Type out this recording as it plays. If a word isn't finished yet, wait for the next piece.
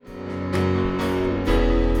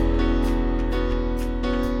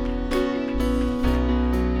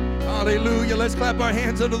Hallelujah. Let's clap our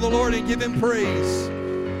hands unto the Lord and give him praise.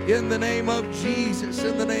 In the name of Jesus.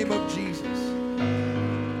 In the name of Jesus.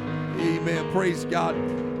 Amen. Praise God.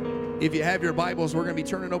 If you have your Bibles, we're going to be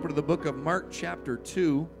turning over to the book of Mark chapter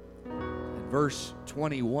 2 and verse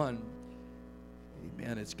 21.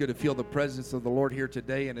 Amen. It's good to feel the presence of the Lord here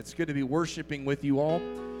today, and it's good to be worshiping with you all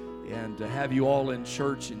and to have you all in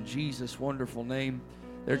church in Jesus' wonderful name.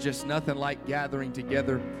 There's just nothing like gathering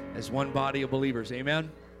together as one body of believers.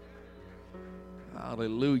 Amen.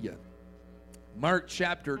 Hallelujah. Mark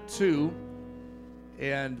chapter 2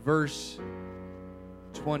 and verse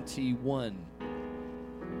 21.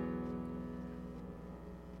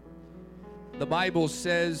 The Bible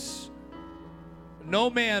says,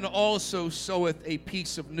 "No man also seweth a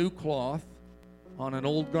piece of new cloth on an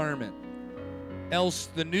old garment, else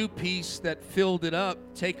the new piece that filled it up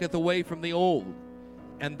taketh away from the old,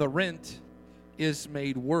 and the rent is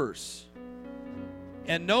made worse.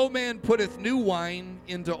 And no man putteth new wine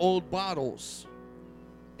into old bottles,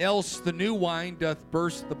 else the new wine doth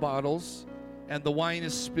burst the bottles, and the wine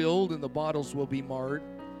is spilled, and the bottles will be marred.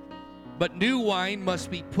 But new wine must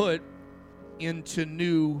be put into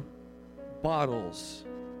new bottles."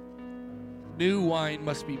 New wine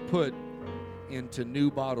must be put into new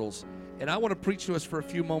bottles. And I want to preach to us for a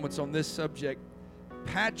few moments on this subject: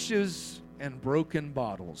 patches and broken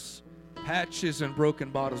bottles. Patches and broken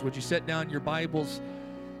bottles. Would you set down your Bibles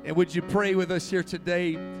and would you pray with us here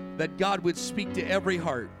today that God would speak to every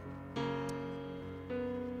heart?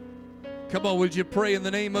 Come on, would you pray in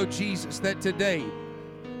the name of Jesus that today,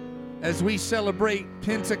 as we celebrate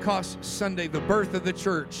Pentecost Sunday, the birth of the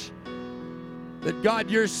church, that God,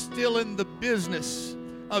 you're still in the business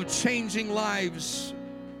of changing lives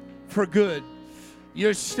for good.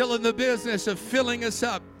 You're still in the business of filling us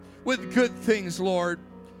up with good things, Lord.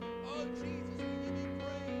 Oh, Jesus, we give you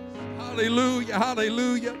praise. Hallelujah,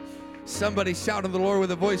 hallelujah. Somebody shout to the Lord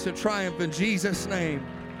with a voice of triumph in Jesus' name.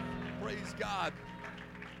 Praise God.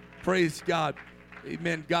 Praise God.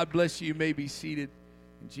 Amen. God bless you. You may be seated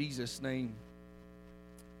in Jesus' name.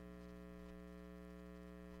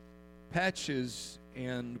 Patches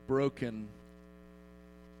and broken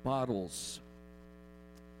bottles.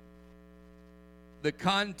 The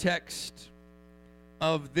context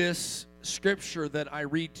of this scripture that I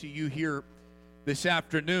read to you here this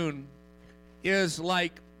afternoon is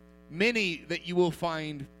like many that you will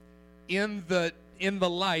find in the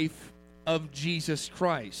life of Jesus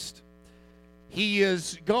Christ. He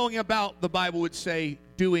is going about, the Bible would say,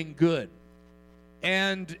 doing good.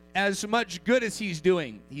 And as much good as he's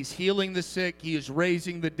doing, he's healing the sick, he is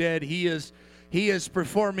raising the dead, he is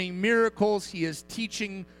performing miracles, he is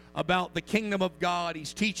teaching about the kingdom of God,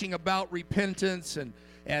 he's teaching about repentance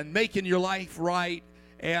and making your life right,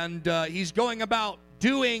 and he's going about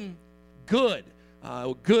doing good.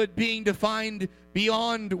 Good being defined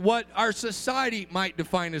beyond what our society might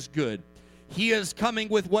define as good. He is coming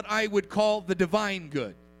with what I would call the divine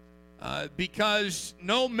good. Because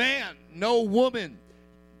no man, no woman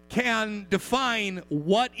can define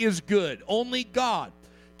what is good. Only God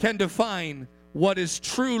can define what is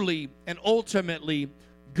truly and ultimately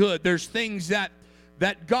good. There's things that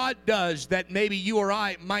God does that maybe you or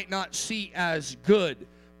I might not see as good,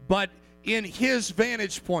 but in his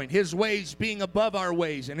vantage point, his ways being above our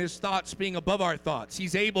ways and his thoughts being above our thoughts,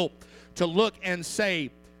 he's able to look and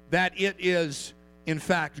say that it is in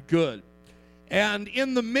fact good. And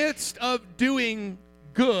in the midst of doing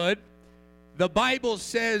good, the Bible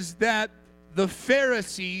says that the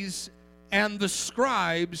Pharisees and the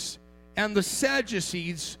scribes and the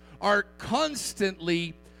Sadducees are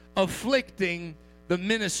constantly afflicting the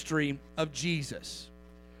ministry of Jesus.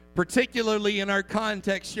 Particularly in our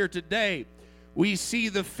context here today, we see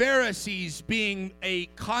the Pharisees being a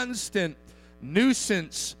constant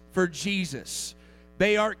nuisance for Jesus.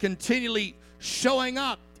 They are continually showing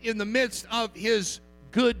up in the midst of his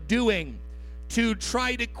good doing to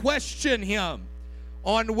try to question him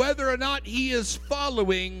on whether or not he is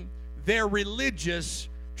following their religious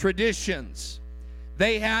traditions.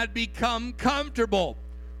 They had become comfortable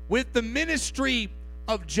with the ministry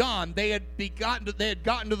of John. They had gotten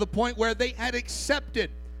to the point where they had accepted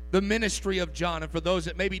the ministry of John. And for those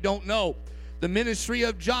that maybe don't know, the ministry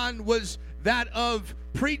of John was that of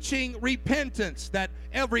preaching repentance, that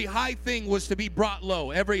every high thing was to be brought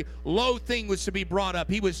low, every low thing was to be brought up.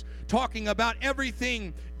 He was talking about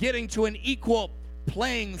everything getting to an equal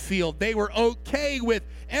playing field. They were okay with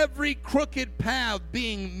every crooked path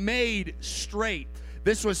being made straight.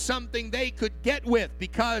 This was something they could get with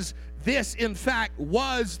because this, in fact,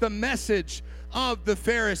 was the message of the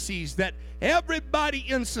Pharisees, that everybody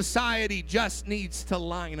in society just needs to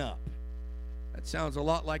line up. That sounds a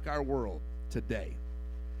lot like our world today.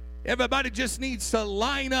 Everybody just needs to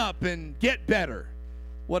line up and get better.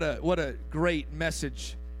 What a great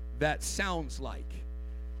message that sounds like.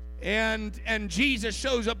 And Jesus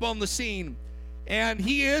shows up on the scene, and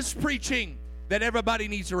he is preaching that everybody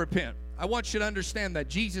needs to repent. I want you to understand that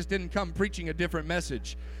Jesus didn't come preaching a different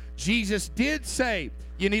message. Jesus did say,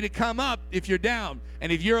 you need to come up if you're down.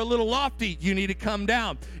 And if you're a little lofty, you need to come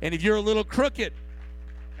down. And if you're a little crooked,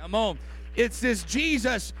 come on. It's this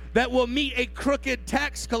Jesus that will meet a crooked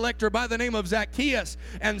tax collector by the name of Zacchaeus,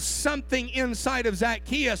 and something inside of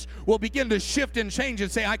Zacchaeus will begin to shift and change and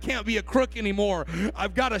say, I can't be a crook anymore.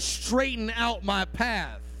 I've got to straighten out my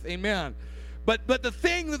path. Amen. But the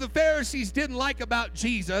thing that the Pharisees didn't like about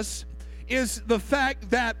Jesus is the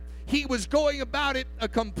fact that he was going about it a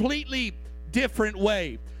completely different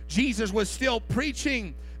way. Jesus was still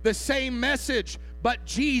preaching the same message, but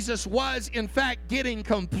Jesus was, in fact, getting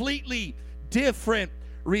completely different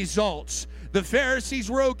results. The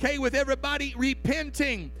Pharisees were okay with everybody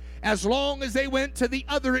repenting as long as they went to the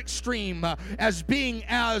other extreme, as being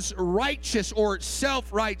as righteous or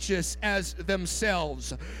self-righteous as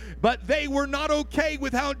themselves. But they were not okay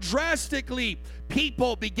with how drastically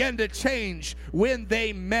people began to change when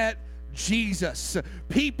they met Jesus.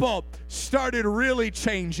 People started really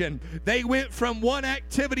changing. They went from one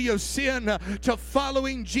activity of sin to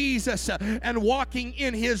following Jesus and walking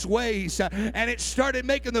in his ways. And it started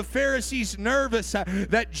making the Pharisees nervous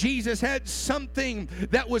that Jesus had something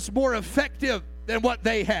that was more effective than what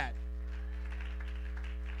they had.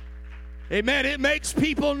 Amen. It makes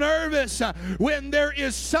people nervous when there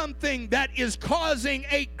is something that is causing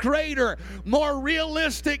a greater, more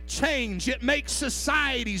realistic change. It makes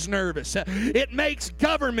societies nervous. It makes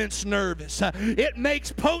governments nervous. It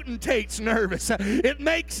makes potentates nervous. It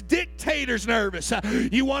makes dictators nervous.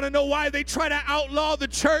 You want to know why they try to outlaw the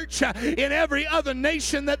church in every other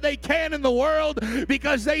nation that they can in the world?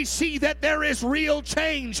 Because they see that there is real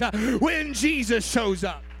change when Jesus shows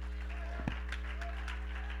up.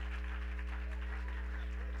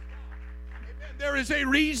 There is a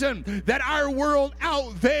reason that our world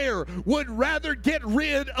out there would rather get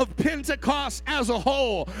rid of Pentecost as a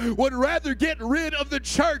whole, would rather get rid of the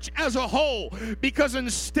church as a whole, because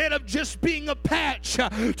instead of just being a patch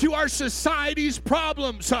to our society's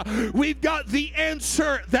problems, we've got the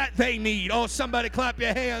answer that they need. Oh, somebody clap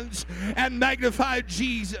your hands and magnify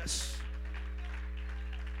Jesus.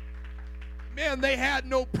 Man, they had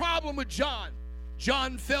no problem with John.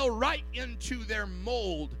 John fell right into their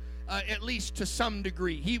mold. At least to some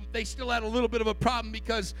degree. They still had a little bit of a problem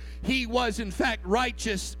because he was in fact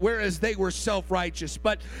righteous, whereas they were self-righteous.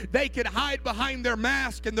 But they could hide behind their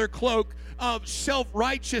mask and their cloak of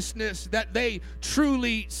self-righteousness that they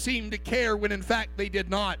truly seemed to care when in fact they did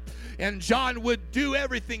not. And John would do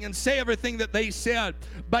everything and say everything that they said,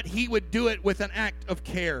 but he would do it with an act of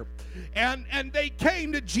care. And they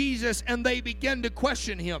came to Jesus and they began to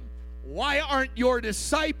question him. Why aren't your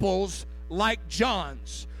disciples like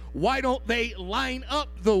John's? Why don't they line up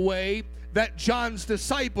the way that John's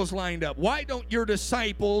disciples lined up? Why don't your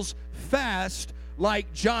disciples fast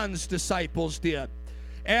like John's disciples did?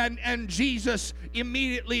 And Jesus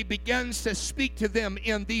immediately begins to speak to them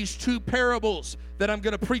in these two parables that I'm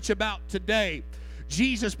going to preach about today.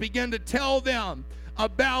 Jesus began to tell them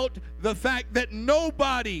about the fact that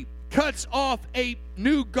nobody cuts off a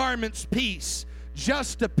new garment's piece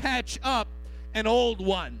just to patch up an old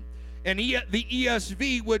one. And the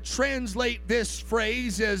ESV would translate this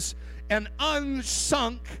phrase as an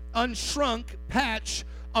unshrunk patch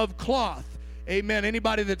of cloth. Amen.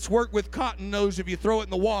 Anybody that's worked with cotton knows if you throw it in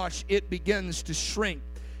the wash, it begins to shrink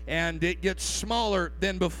and it gets smaller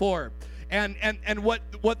than before. And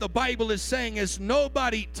what the Bible is saying is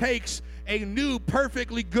nobody takes a new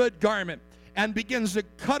perfectly good garment and begins to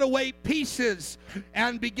cut away pieces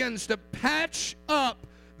and begins to patch up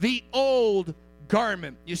the old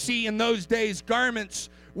garment. You see, in those days, garments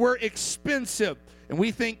were expensive. And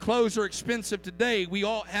we think clothes are expensive today. We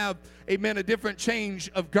all have, amen, a different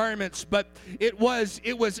change of garments. But it was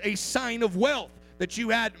a sign of wealth that you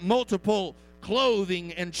had multiple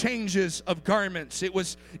clothing and changes of garments.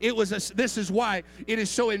 This is why it is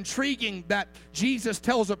so intriguing that Jesus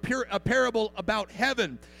tells a parable about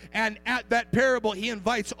heaven. And at that parable, he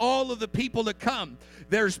invites all of the people to come.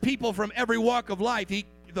 There's people from every walk of life.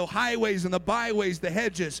 The highways and the byways, the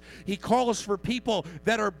hedges. He calls for people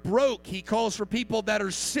that are broke. He calls for people that are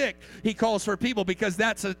sick. He calls for people because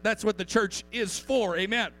that's what the church is for.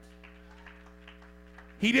 Amen.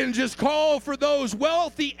 He didn't just call for those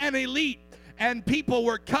wealthy and elite and people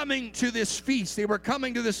were coming to this feast. They were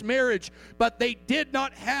coming to this marriage, but they did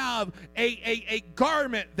not have a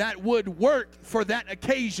garment that would work for that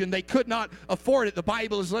occasion. They could not afford it. The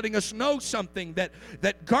Bible is letting us know something,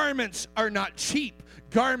 that garments are not cheap.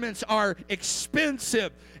 Garments are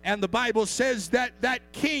expensive. And the Bible says that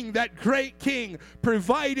that king, that great king,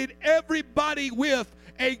 provided everybody with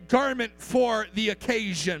a garment for the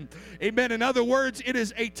occasion. Amen. In other words, it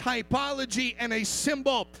is a typology and a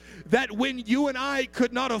symbol that when you and I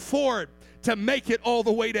could not afford to make it all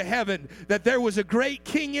the way to heaven, that there was a great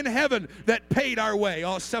king in heaven that paid our way.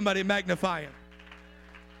 Oh, somebody magnify him.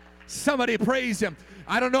 Somebody praise him.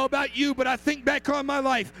 I don't know about you, but I think back on my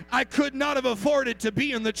life. I could not have afforded to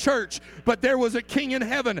be in the church, but there was a king in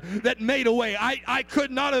heaven that made a way. I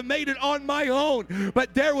could not have made it on my own,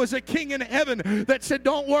 but there was a king in heaven that said,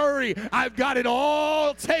 don't worry, I've got it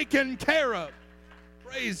all taken care of.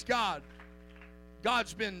 Praise God.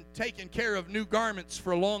 God's been taking care of new garments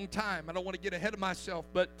for a long time. I don't want to get ahead of myself,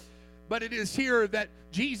 but it is here that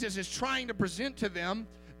Jesus is trying to present to them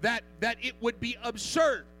that it would be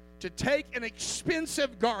absurd to take an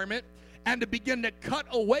expensive garment and to begin to cut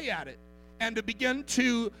away at it and to begin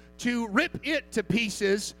to rip it to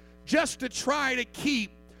pieces just to try to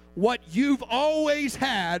keep what you've always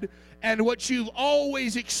had and what you've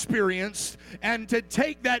always experienced, and to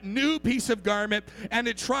take that new piece of garment and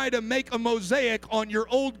to try to make a mosaic on your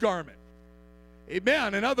old garment.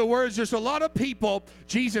 Amen. In other words, there's a lot of people,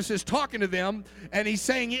 Jesus is talking to them, and he's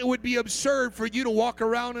saying it would be absurd for you to walk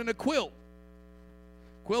around in a quilt.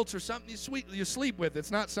 Quilts are something you sleep with.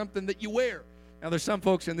 It's not something that you wear. Now, there's some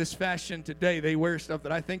folks in this fashion today, they wear stuff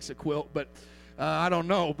that I think's a quilt, but I don't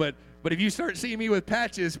know. But if you start seeing me with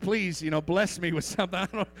patches, please, bless me with something.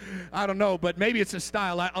 I don't know, but maybe it's a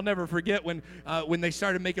style. I'll never forget when they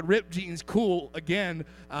started making ripped jeans cool again.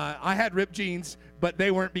 I had ripped jeans, but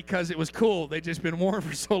they weren't because it was cool. They'd just been worn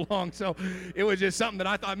for so long. So it was just something that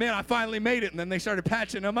I thought, man, I finally made it. And then they started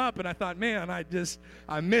patching them up, and I thought, man,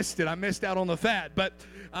 I missed it. I missed out on the fad. But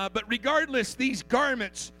regardless, these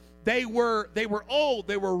garments, they were old,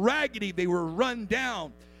 they were raggedy, they were run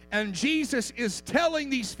down. And Jesus is telling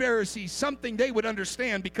these Pharisees something they would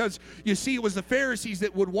understand, because you see, it was the Pharisees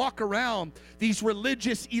that would walk around, these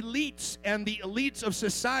religious elites and the elites of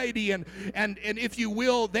society, and if you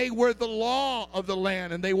will, they were the law of the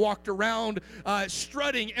land, and they walked around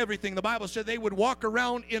strutting everything. The Bible said they would walk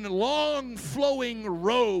around in long flowing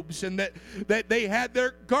robes, and that they had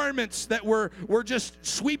their garments that were just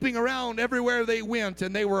sweeping around everywhere they went,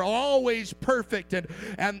 and they were always perfect,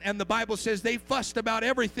 and the Bible says they fussed about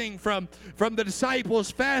everything from the disciples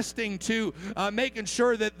fasting to making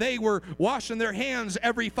sure that they were washing their hands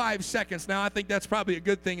every 5 seconds. Now, I think that's probably a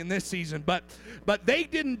good thing in this season, but they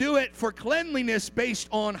didn't do it for cleanliness based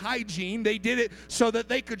on hygiene. They did it so that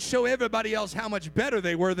they could show everybody else how much better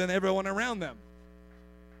they were than everyone around them.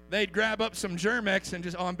 They'd grab up some Germ-X and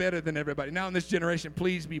just, I'm better than everybody. Now in this generation,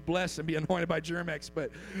 please be blessed and be anointed by Germ-X.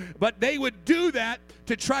 But they would do that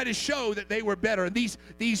to try to show that they were better. And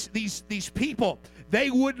these people, they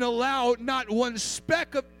wouldn't allow not one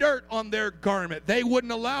speck of dirt on their garment. They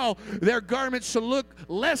wouldn't allow their garments to look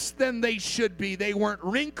less than they should be. They weren't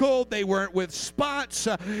wrinkled. They weren't with spots.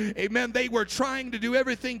 Amen. They were trying to do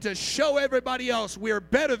everything to show everybody else we're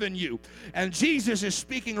better than you. And Jesus is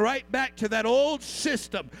speaking right back to that old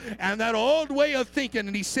system and that old way of thinking.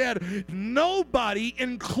 And he said, nobody,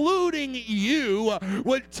 including you,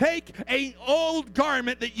 would take an old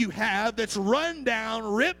garment that you have that's run down,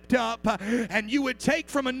 ripped up, and you would take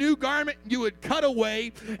from a new garment, you would cut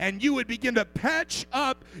away, and you would begin to patch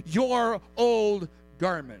up your old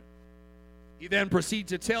garment. He then proceeds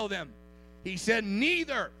to tell them, he said,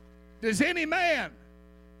 neither does any man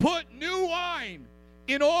put new wine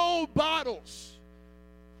in old bottles.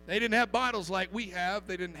 They didn't have bottles like we have.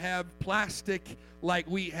 They didn't have plastic like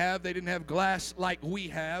we have. They didn't have glass like we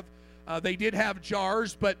have. They did have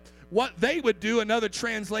jars, but what they would do, another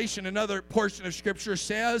translation, another portion of Scripture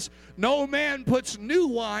says, no man puts new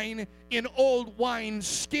wine in old wine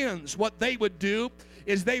skins. What they would do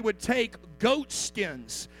is they would take goat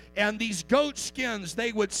skins, and these goat skins,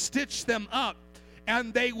 they would stitch them up,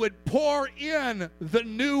 and they would pour in the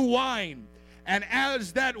new wine. And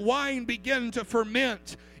as that wine began to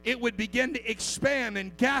ferment, it would begin to expand,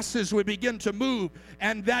 and gases would begin to move.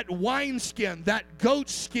 And that wineskin, that goat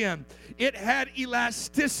skin, it had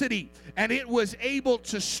elasticity, and it was able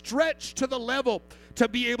to stretch to the level to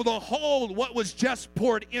be able to hold what was just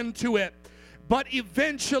poured into it. But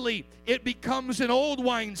eventually, it becomes an old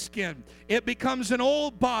wineskin. It becomes an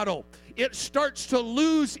old bottle. It starts to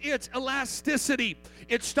lose its elasticity.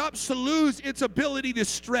 It stops to lose its ability to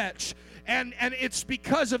stretch. and it's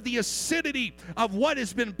because of the acidity of what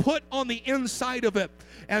has been put on the inside of it.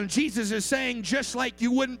 And Jesus is saying, just like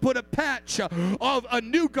you wouldn't put a patch of a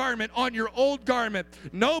new garment on your old garment,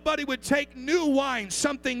 nobody would take new wine,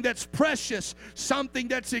 something that's precious, something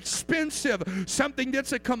that's expensive, something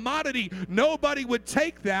that's a commodity. Nobody would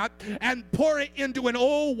take that and pour it into an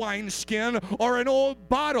old wineskin or an old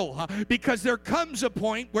bottle, because there comes a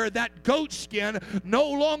point where that goat skin no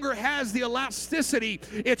longer has the elasticity.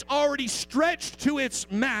 It's already stretched to its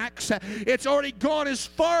max. It's already gone as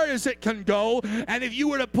far as it can go. And if you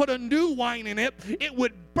were to put a new wine in it, it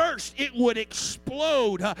would burst. It would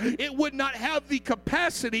explode. It would not have the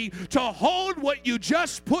capacity to hold what you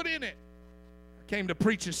just put in it. I came to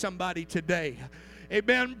preach to somebody today.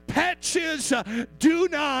 Amen. Patches do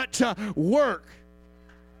not work.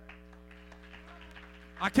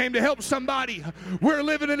 I came to help somebody. We're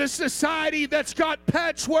living in a society that's got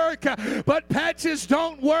patchwork, but patches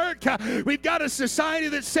don't work. We've got a society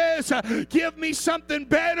that says, give me something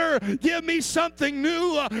better, give me something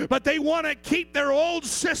new, but they want to keep their old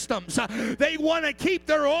systems. They want to keep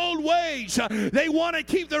their old ways. They want to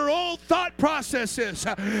keep their old thought processes.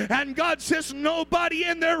 And God says, nobody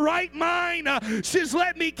in their right mind says,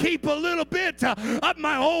 let me keep a little bit of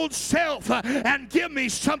my old self and give me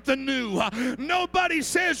something new. Nobody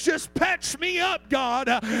says, just patch me up, God.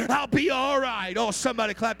 I'll be all right. Oh,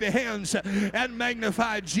 somebody clap your hands and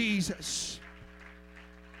magnify Jesus.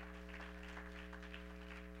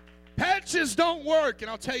 Patches don't work,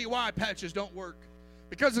 and I'll tell you why patches don't work.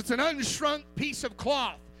 Because it's an unshrunk piece of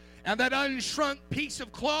cloth, and that unshrunk piece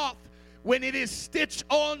of cloth, when it is stitched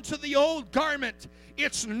onto the old garment,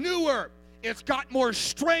 it's newer. It's got more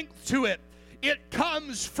strength to it. It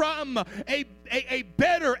comes from a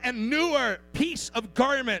better and newer piece of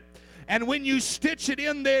garment. And when you stitch it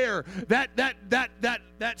in there,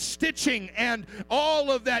 that stitching and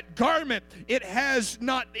all of that garment, it has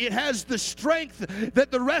the strength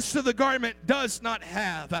that the rest of the garment does not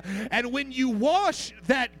have. And when you wash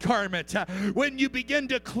that garment, when you begin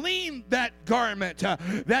to clean that garment,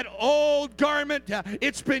 that old garment,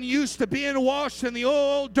 it's been used to being washed in the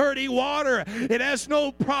old dirty water. It has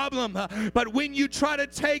no problem. But when you try to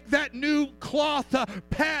take that new cloth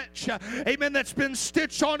patch, amen, that's been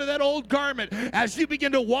stitched onto that old garment, as you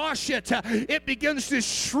begin to wash it, it begins to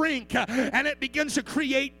shrink and it begins to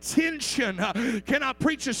create tension. Can I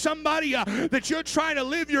preach to somebody that you're trying to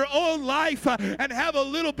live your own life and have a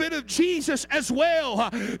little bit of Jesus as well?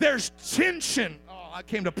 There's tension. Oh, I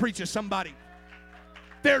came to preach to somebody.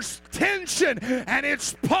 There's tension, and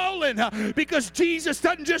it's pulling, because Jesus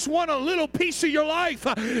doesn't just want a little piece of your life.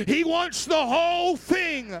 He wants the whole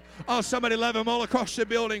thing. Oh, somebody love him all across the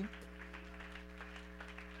building.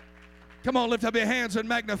 Come on, lift up your hands and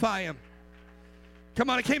magnify him. Come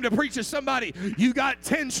on, I came to preach to somebody. You got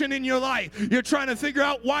tension in your life. You're trying to figure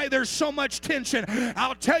out why there's so much tension.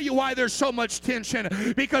 I'll tell you why there's so much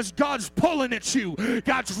tension. Because God's pulling at you.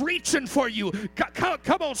 God's reaching for you.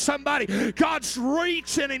 Come on, somebody. God's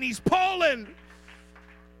reaching and he's pulling.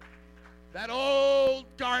 That old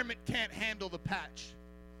garment can't handle the patch.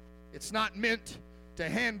 It's not meant to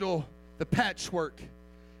handle the patchwork.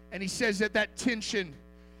 And he says that tension,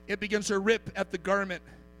 it begins to rip at the garment.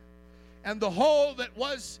 And the hole that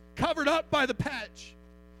was covered up by the patch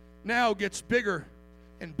now gets bigger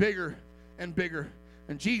and bigger and bigger.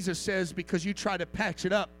 And Jesus says, because you try to patch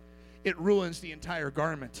it up, it ruins the entire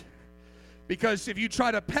garment. Because if you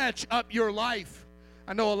try to patch up your life,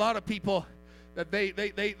 I know a lot of people that they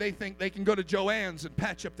think they can go to Joann's and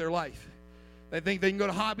patch up their life. They think they can go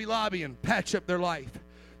to Hobby Lobby and patch up their life.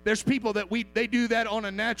 There's people that they do that on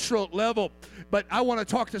a natural level. But I want to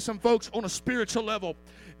talk to some folks on a spiritual level.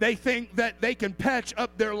 They think that they can patch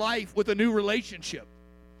up their life with a new relationship.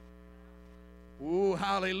 Ooh,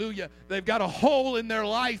 hallelujah. They've got a hole in their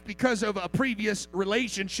life because of a previous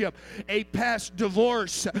relationship, a past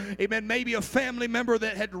divorce, amen, maybe a family member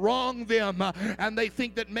that had wronged them, and they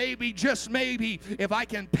think that maybe, just maybe, if I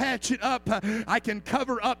can patch it up, I can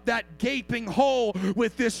cover up that gaping hole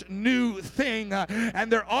with this new thing,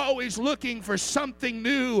 and they're always looking for something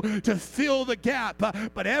new to fill the gap,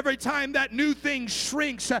 but every time that new thing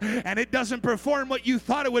shrinks and it doesn't perform what you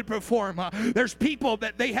thought it would perform, there's people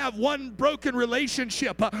that they have one broken relationship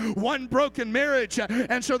relationship, one broken marriage,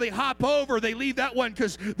 and so they hop over, they leave that one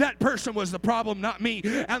because that person was the problem, not me,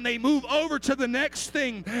 and they move over to the next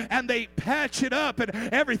thing, and they patch it up, and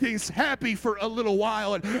everything's happy for a little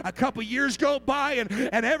while, and a couple years go by,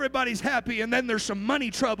 and everybody's happy, and then there's some money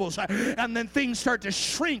troubles, and then things start to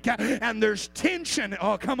shrink, and there's tension.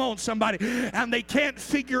 Oh, come on, somebody. And they can't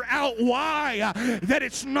figure out why that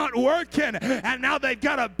it's not working, and now they've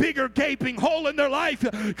got a bigger gaping hole in their life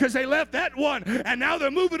because they left that one, and now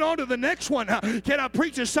they're moving on to the next one. Can I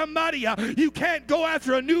preach to somebody? You can't go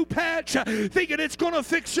after a new patch thinking it's going to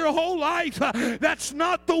fix your whole life. That's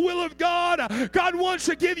not the will of God. God wants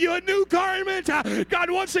to give you a new garment.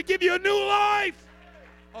 God wants to give you a new life.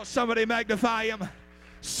 Oh, somebody magnify him.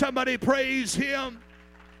 Somebody praise him.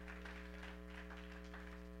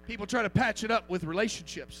 People try to patch it up with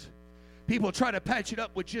relationships. People try to patch it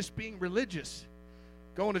up with just being religious,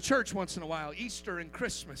 going to church once in a while, Easter and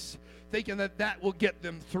Christmas, thinking that that will get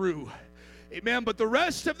them through. Amen. But the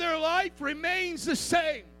rest of their life remains the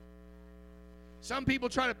same. Some people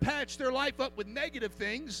try to patch their life up with negative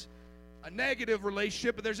things, a negative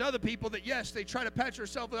relationship, but there's other people that, yes, they try to patch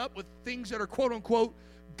themselves up with things that are quote-unquote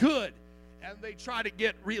good, and they try to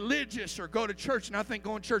get religious or go to church, and I think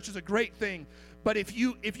going to church is a great thing. But if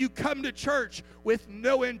you come to church with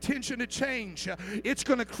no intention to change, it's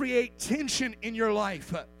going to create tension in your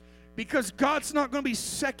life, because God's not going to be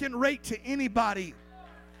second rate to anybody.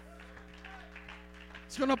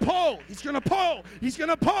 He's going to pull. He's going to pull. He's going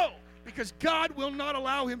to pull. Because God will not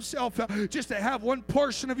allow himself just to have one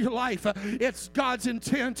portion of your life. It's God's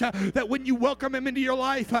intent that when you welcome him into your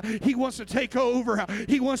life, he wants to take over.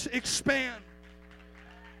 He wants to expand.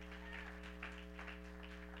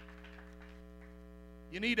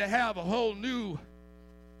 You need to have a whole new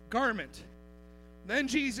garment. Then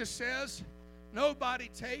Jesus says, nobody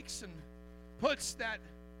takes and puts that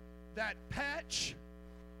patch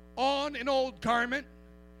on an old garment,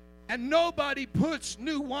 and nobody puts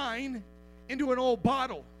new wine into an old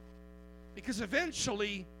bottle, because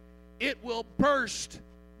eventually it will burst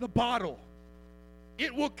the bottle.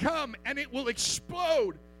 It will come and it will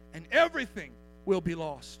explode, and everything will be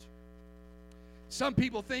lost. Some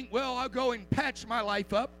people think, well, I'll go and patch my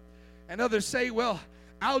life up. And others say, well,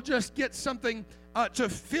 I'll just get something to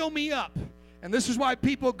fill me up. And this is why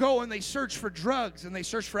people go and they search for drugs and they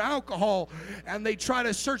search for alcohol and they try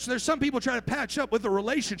to search. There's some people try to patch up with a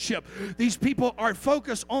relationship. These people are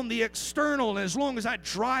focused on the external. And as long as I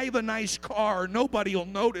drive a nice car, nobody will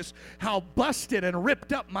notice how busted and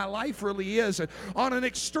ripped up my life really is. And on an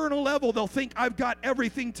external level, they'll think I've got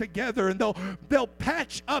everything together, and they'll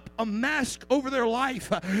patch up a mask over their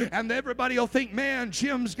life. And everybody will think, man,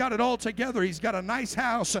 Jim's got it all together. He's got a nice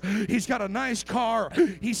house. He's got a nice car.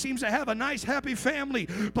 He seems to have a nice happy family,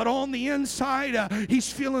 but on the inside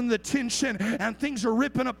he's feeling the tension and things are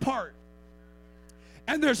ripping apart.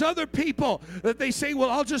 And there's other people that they say, well,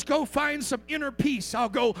 I'll just go find some inner peace. I'll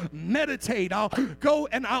go meditate. I'll go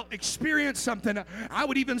and I'll experience something. I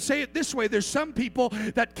would even say it this way. There's some people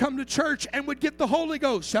that come to church and would get the Holy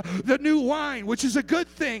Ghost, the new wine, which is a good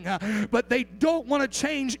thing, but they don't want to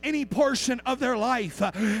change any portion of their life.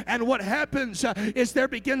 And what happens is there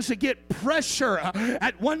begins to get pressure.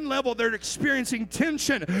 At one level, they're experiencing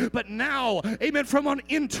tension, but now, amen, from an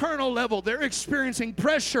internal level, they're experiencing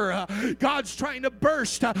pressure. God's trying to burst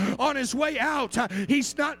on his way out. He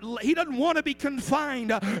doesn't want to be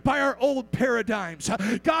confined by our old paradigms.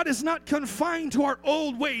 God is not confined to our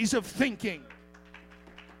old ways of thinking.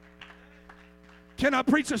 Can I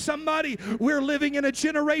preach to somebody? We're living in a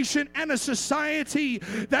generation and a society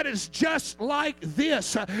that is just like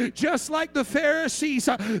this, just like the Pharisees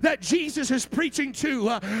that Jesus is preaching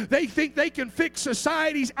to. They think they can fix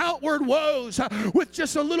society's outward woes with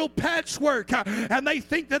just a little patchwork, and they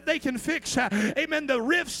think that they can fix, amen, the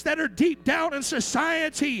rifts that are deep down in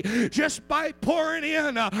society just by pouring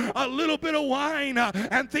in a little bit of wine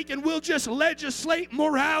and thinking we'll just legislate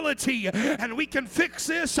morality, and we can fix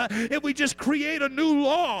this if we just create a new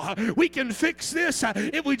law. We can fix this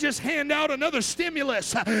if we just hand out another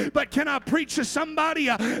stimulus. But can I preach to somebody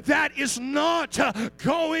that is not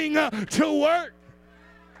going to work?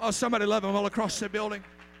 Oh, somebody love him all across the building.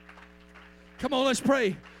 Come on, let's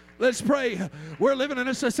pray. Let's pray. We're living in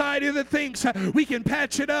a society that thinks we can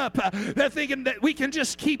patch it up. They're thinking that we can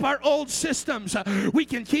just keep our old systems. We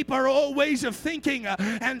can keep our old ways of thinking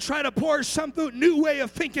and try to pour some new way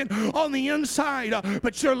of thinking on the inside.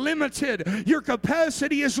 But you're limited. Your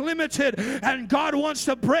capacity is limited. And God wants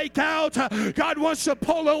to break out. God wants to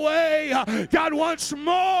pull away. God wants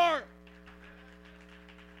more.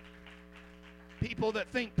 People that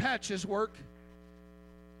think patches work,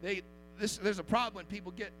 there's a problem when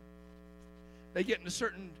people get They get into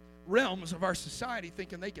certain realms of our society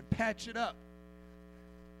thinking they can patch it up.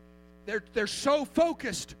 They're so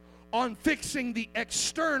focused on fixing the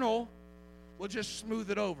external, we'll just smooth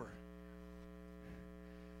it over.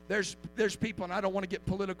 There's people, and I don't want to get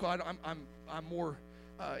political. I'm more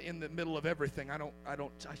in the middle of everything. I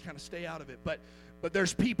kind of stay out of it. But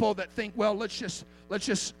there's people that think, well, let's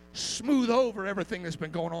just smooth over everything that's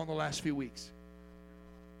been going on the last few weeks.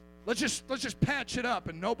 Let's just patch it up,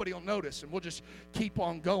 and nobody will notice, and we'll just keep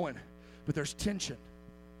on going. But there's tension.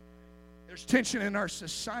 There's tension in our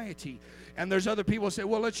society. And there's other people who say,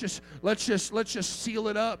 well, let's just seal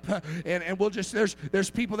it up, and we'll just there's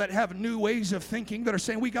people that have new ways of thinking that are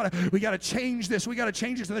saying we gotta change this, and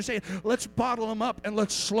they're saying let's bottle them up and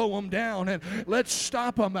let's slow them down and let's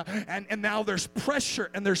stop them, and now there's pressure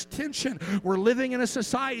and there's tension. We're living in a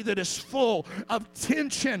society that is full of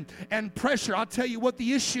tension and pressure. I'll tell you what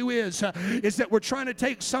the issue is that we're trying to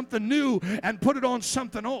take something new and put it on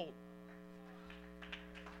something old.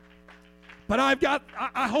 But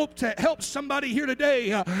I hope to help somebody here today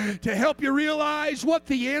to help you realize what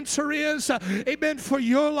the answer is, amen, for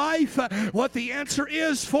your life, what the answer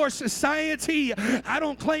is for society. I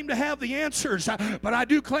don't claim to have the answers, but I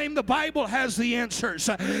do claim the Bible has the answers.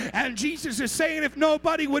 And Jesus is saying if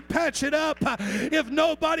nobody would patch it up, if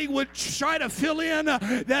nobody would try to fill in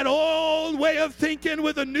that old way of thinking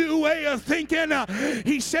with a new way of thinking,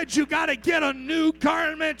 he said you got to get a new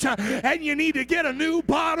garment and you need to get a new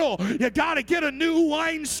bottle. You got to get a new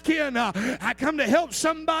wineskin. I come to help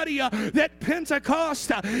somebody that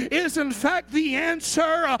Pentecost is in fact the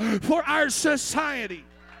answer for our society.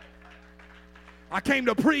 I came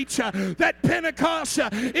to preach that Pentecost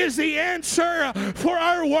is the answer for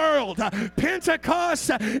our world.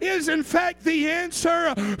 Pentecost is in fact the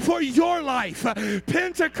answer for your life.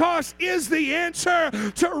 Pentecost is the answer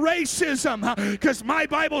to racism, because my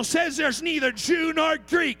Bible says there's neither Jew nor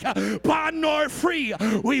Greek, bond nor free.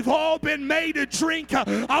 We've all been made to drink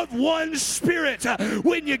of one Spirit.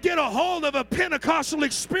 When you get a hold of a Pentecostal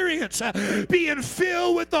experience, being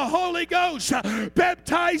filled with the Holy Ghost,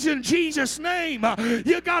 baptized in Jesus' name,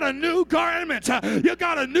 you got a new garment. You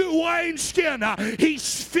got a new wineskin.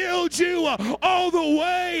 He's filled you all the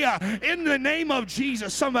way in the name of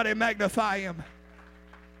Jesus. Somebody magnify him.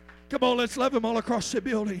 Come on, let's love him all across the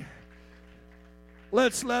building.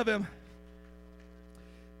 Let's love him.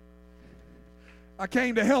 I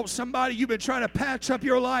came to help somebody. You've been trying to patch up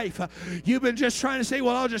your life. You've been just trying to say,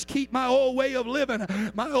 well, I'll just keep my old way of living,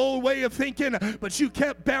 my old way of thinking. But you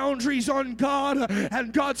kept boundaries on God.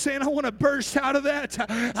 And God's saying, I want to burst out of that.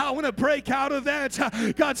 I want to break out of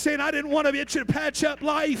that. God's saying, I didn't want to get you to patch up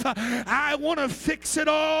life. I want to fix it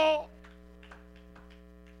all.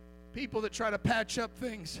 People that try to patch up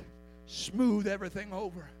things, smooth everything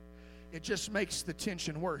over. It just makes the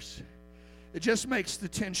tension worse. It just makes the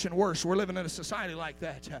tension worse. We're living in a society like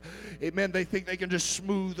that. Amen. They think they can just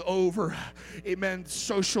smooth over, amen,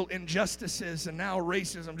 social injustices, and now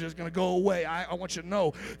racism is just going to go away. I want you to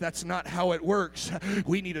know that's not how it works.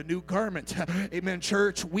 We need a new garment. Amen,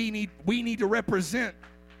 church. We need to represent.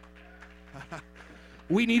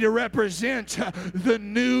 We need to represent the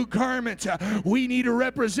new garment. We need to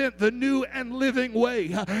represent the new and living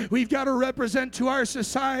way. We've got to represent to our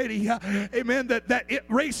society, amen, that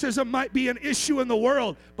racism might be an issue in the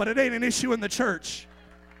world, but it ain't an issue in the church.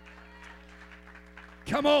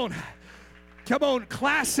 Come on. Come on,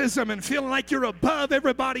 classism and feeling like you're above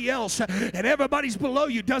everybody else and everybody's below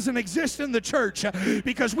you doesn't exist in the church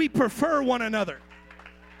because we prefer one another.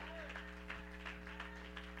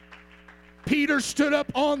 Peter stood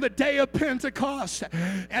up on the day of Pentecost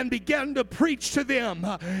and began to preach to them.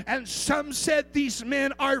 And some said these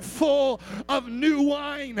men are full of new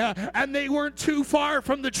wine, and they weren't too far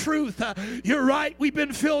from the truth. You're right, we've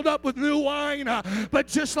been filled up with new wine, but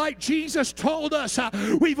just like Jesus told us,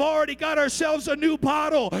 we've already got ourselves a new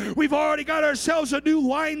bottle. We've already got ourselves a new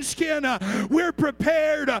wineskin. We're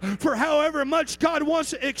prepared for however much God wants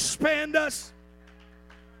to expand us.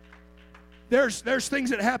 There's things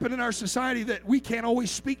that happen in our society that we can't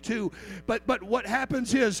always speak to, but what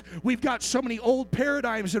happens is we've got so many old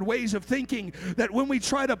paradigms and ways of thinking that when we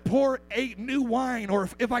try to pour a new wine, or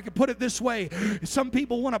if I could put it this way, some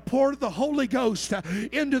people want to pour the Holy Ghost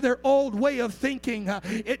into their old way of thinking.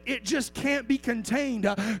 It just can't be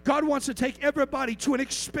contained. God wants to take everybody to an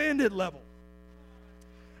expanded level.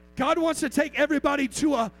 God wants to take everybody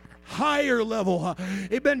to a higher level.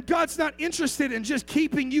 Amen. God's not interested in just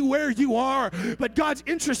keeping you where you are, but God's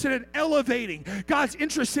interested in elevating. God's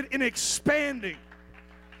interested in expanding.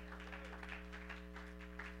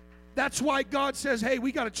 That's why God says, hey,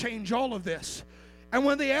 we got to change all of this. And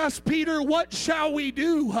when they asked Peter, what shall we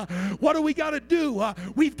do? What do we got to do?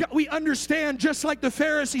 We understand, just like the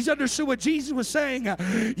Pharisees understood what Jesus was saying.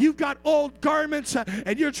 You've got old garments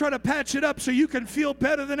and you're trying to patch it up so you can feel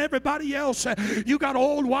better than everybody else. You got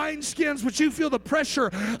old wineskins, but you feel the pressure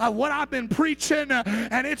of what I've been preaching,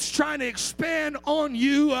 and it's trying to expand on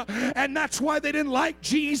you. And that's why they didn't like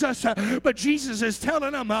Jesus. But Jesus is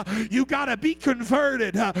telling them, you got to be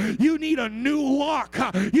converted. You need a new walk.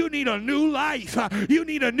 You need a new life. You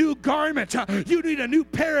need a new garment. You need a new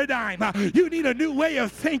paradigm. You need a new way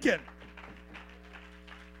of thinking.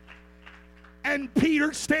 And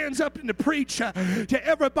Peter stands up and to preach to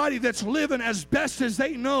everybody that's living as best as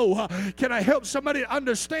they know. Can I help somebody to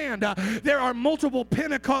understand? There are multiple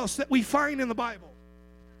Pentecosts that we find in the Bible.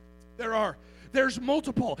 There's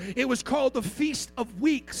multiple. It was called the Feast of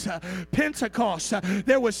Weeks, Pentecost.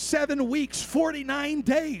 There was 7 weeks, 49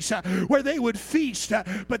 days where they would feast.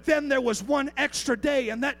 But then there was one extra day,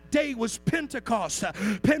 and that day was Pentecost.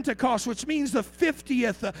 Pentecost, which means the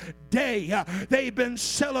 50th day. They've been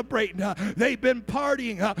celebrating. They've been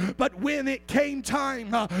partying. But when it came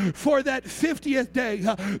time for that 50th day,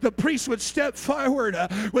 the priest would step forward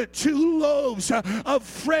with 2 loaves of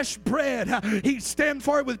fresh bread. He'd stand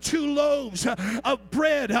forward with 2 loaves of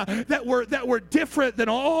bread that were different than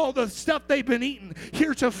all the stuff they've been eating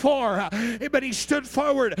heretofore. But he stood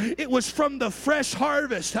forward. It was from the fresh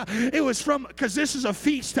harvest. It was from, because this is a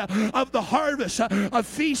feast of the harvest, a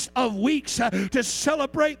feast of weeks to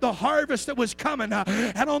celebrate the harvest that was coming.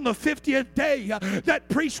 And on the 50th day, that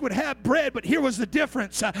priest would have bread. But here was the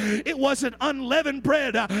difference. It wasn't unleavened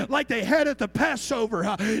bread like they had at the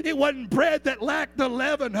Passover. It wasn't bread that lacked the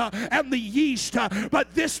leaven and the yeast.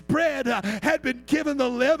 But this bread had been given the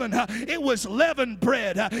leaven. It was leavened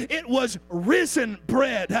bread. It was risen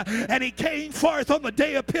bread. And he came forth on the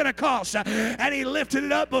day of Pentecost and he lifted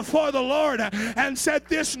it up before the Lord and said,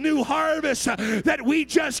 this new harvest that we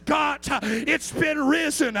just got, it's been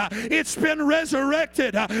risen. It's been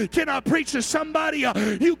resurrected. Can I preach to somebody?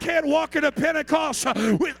 You can't walk into Pentecost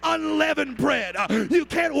with unleavened bread. You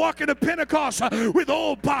can't walk into Pentecost with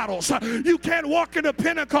old bottles. You can't walk into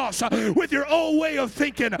Pentecost with your old way of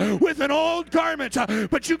thinking, with an old garment,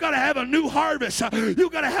 but you got to have a new harvest. You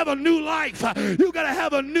got to have a new life. You got to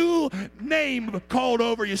have a new name called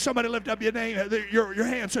over you. Somebody lift up your name, your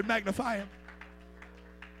hands, and magnify him.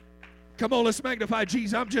 Come on, let's magnify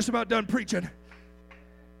Jesus. I'm just about done preaching.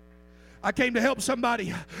 I came to help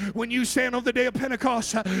somebody. When you stand on the day of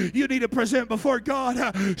Pentecost, you need to present before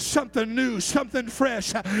God something new, something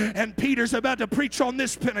fresh. And Peter's about to preach on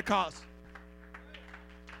this Pentecost.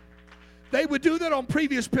 They would do that on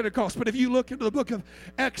previous Pentecost, but if you look into the book of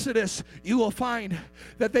Exodus, you will find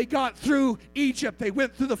that they got through Egypt. They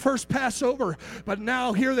went through the first Passover, but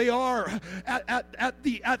now here they are at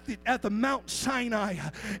the Mount Sinai,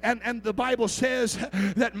 and the Bible says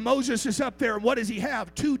that Moses is up there, and what does he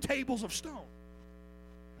have? 2 tables of stone.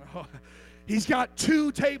 He's got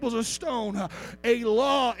 2 tables of stone, a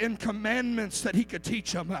law and commandments that he could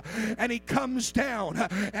teach them. And he comes down,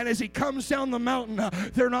 and as he comes down the mountain,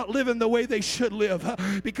 they're not living the way they should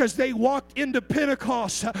live because they walked into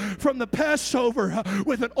Pentecost from the Passover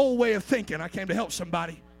with an old way of thinking. I came to help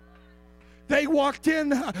somebody. They walked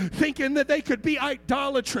in thinking that they could be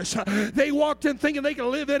idolatrous. They walked in thinking they could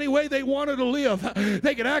live any way they wanted to live.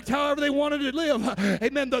 They could act however they wanted to live.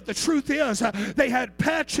 Amen. But the truth is, they had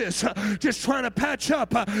patches just trying to patch up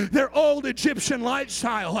their old Egyptian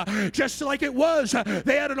lifestyle. Just like it was,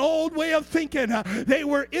 they had an old way of thinking. They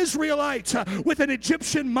were Israelites with an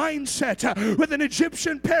Egyptian mindset, with an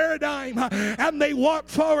Egyptian paradigm. And they walked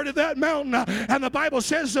forward to that mountain. And the Bible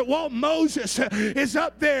says that while Moses is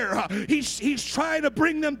up there, He's trying to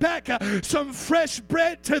bring them back some fresh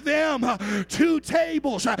bread to them. 2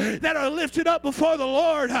 tables that are lifted up before the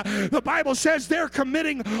Lord. The Bible says they're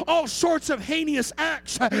committing all sorts of heinous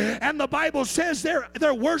acts. And the Bible says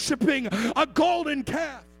they're worshiping a golden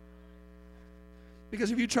calf. Because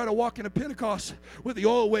if you try to walk into Pentecost with the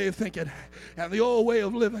old way of thinking and the old way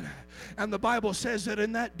of living, and the Bible says that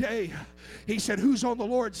in that day, he said, who's on the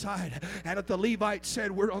Lord's side? And if the Levites said,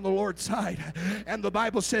 we're on the Lord's side. And the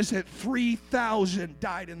Bible says that 3,000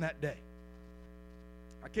 died in that day.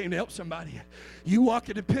 I came to help somebody. You walk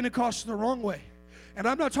into Pentecost the wrong way. And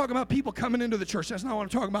I'm not talking about people coming into the church. That's not what I'm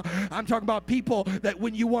talking about. I'm talking about people that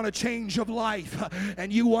when you want a change of life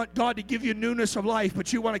and you want God to give you newness of life,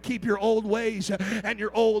 but you want to keep your old ways and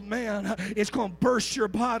your old man, it's going to burst your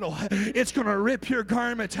bottle. It's going to rip your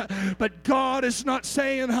garment. But God is not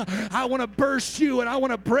saying, I want to burst you and I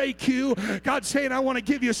want to break you. God's saying, I want to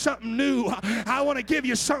give you something new. I want to give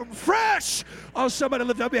you something fresh. Oh, somebody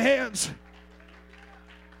lift up your hands.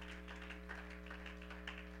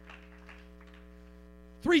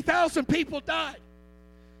 3,000 people died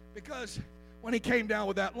because when he came down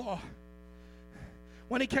with that law,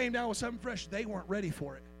 when he came down with something fresh, they weren't ready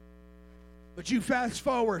for it. But you fast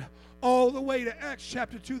forward all the way to Acts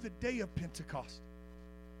chapter 2, the day of Pentecost.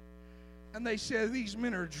 And they said, these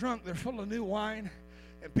men are drunk, they're full of new wine.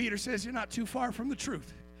 And Peter says, you're not too far from the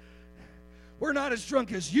truth. We're not as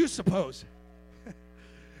drunk as you suppose.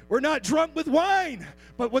 We're not drunk with wine.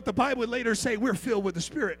 But what the Bible would later say, we're filled with the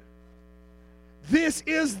Spirit. This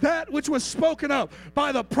is that which was spoken of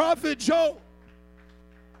by the prophet Joel.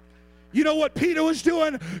 You know what Peter was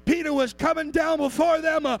doing? Peter was coming down before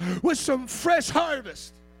them with some fresh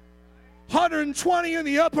harvest. 120 in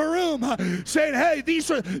the upper room saying, hey,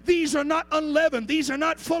 these are not unleavened. These are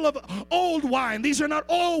not full of old wine. These are not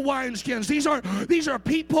old wineskins. These are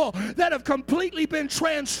people that have completely been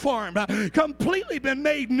transformed, completely been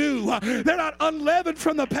made new. They're not unleavened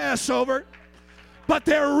from the Passover, but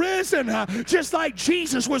they're risen, just like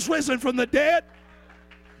Jesus was risen from the dead.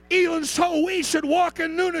 Even so, we should walk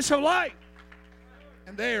in newness of life.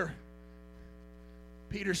 And there,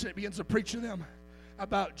 Peter begins to preach to them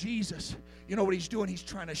about Jesus. You know what he's doing? He's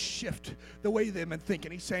trying to shift the way they've been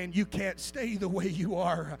thinking. He's saying, you can't stay the way you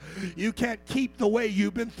are. You can't keep the way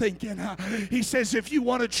you've been thinking. He says, if you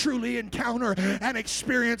want to truly encounter and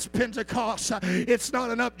experience Pentecost, it's not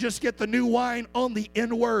enough just get the new wine on the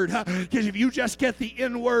inward. Because if you just get the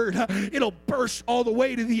inward, it'll burst all the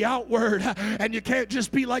way to the outward. And you can't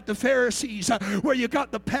just be like the Pharisees, where you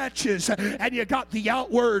got the patches and you got the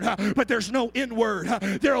outward, but there's no inward.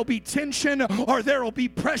 There'll be tension, or there'll be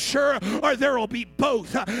pressure, or there will be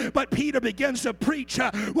both. But Peter begins to preach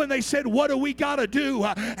when they said, what do we got to do?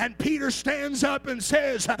 And Peter stands up and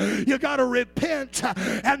says, you got to repent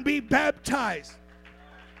and be baptized.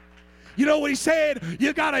 You know what he said?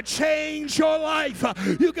 You got to change your life.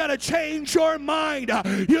 You got to change your mind.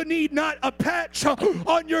 You need not a patch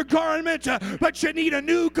on your garment, but you need a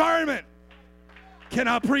new garment. Can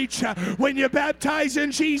I preach? When you baptize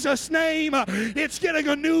in Jesus' name, it's getting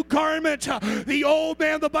a new garment. The old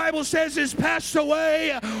man, the Bible says, is passed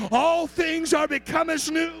away. All things are become as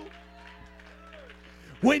new.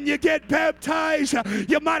 When you get baptized,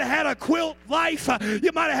 you might have had a quilt life.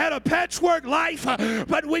 You might have had a patchwork life.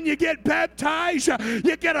 But when you get baptized,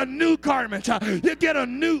 you get a new garment. You get a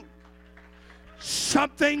new.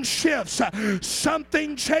 Something shifts.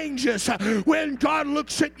 Something changes. When God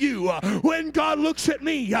looks at you, when God looks at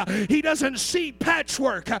me, he doesn't see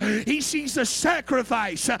patchwork. He sees the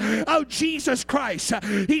sacrifice of Jesus Christ.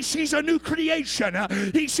 He sees a new creation.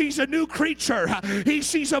 He sees a new creature. He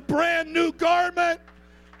sees a brand new garment.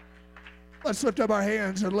 Let's lift up our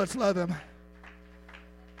hands and let's love him.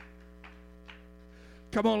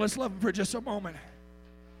 Come on, let's love him for just a moment.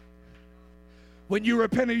 When you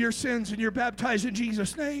repent of your sins and you're baptized in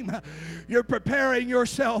Jesus' name, you're preparing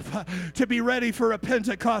yourself to be ready for a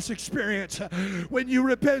Pentecost experience. When you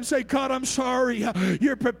repent and say, God, I'm sorry,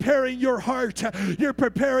 you're preparing your heart. You're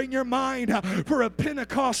preparing your mind for a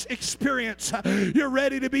Pentecost experience. You're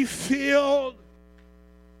ready to be filled.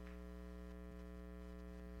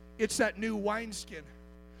 It's that new wineskin.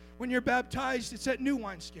 When you're baptized, it's that new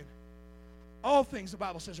wineskin. All things, the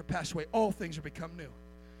Bible says, are passed away. All things are become new.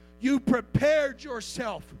 You prepared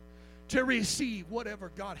yourself to receive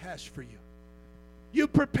whatever God has for you. You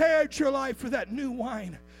prepared your life for that new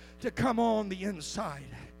wine to come on the inside.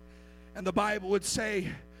 And the Bible would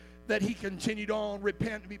say that he continued on,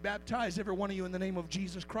 repent and be baptized, every one of you, in the name of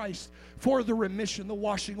Jesus Christ, for the remission, the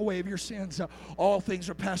washing away of your sins. All things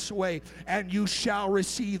are passed away, and you shall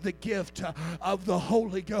receive the gift of the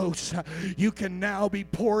Holy Ghost. You can now be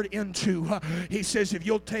poured into. He says, if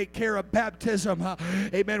you'll take care of baptism,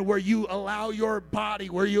 amen, where you allow your body,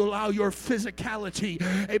 where you allow your physicality,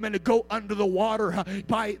 amen, to go under the water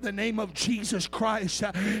by the name of Jesus Christ,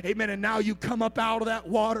 amen, and now you come up out of that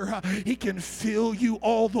water, he can fill you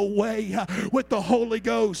all the way with the Holy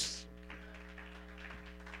Ghost.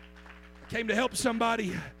 I came to help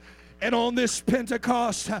somebody. And on this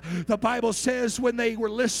Pentecost, the Bible says when they were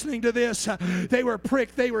listening to this, they were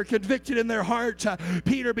pricked, they were convicted in their heart.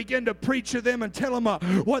 Peter began to preach to them and tell them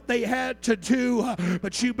what they had to do.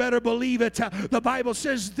 But you better believe it. The Bible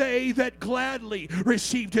says they that gladly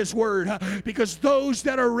received his word. Because those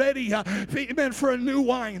that are ready, amen, for a new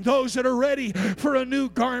wine, those that are ready for a new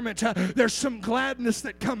garment, there's some gladness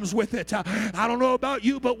that comes with it. I don't know about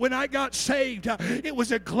you, but when I got saved, it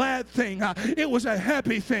was a glad thing. It was a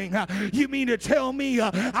happy thing. You mean to tell me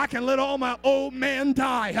I can let all my old men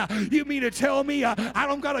die? You mean to tell me I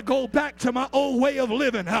don't got to go back to my old way of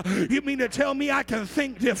living? You mean to tell me I can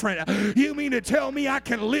think different? You mean to tell me I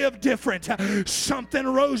can live different? Something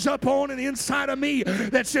rose up on the inside of me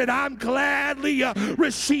that said, I'm gladly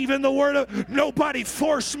receiving the word of. Nobody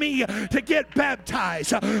forced me to get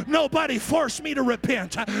baptized. Nobody forced me to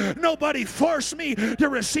repent. Nobody forced me to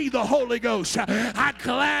receive the Holy Ghost. I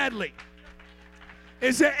gladly.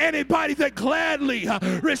 Is there anybody that gladly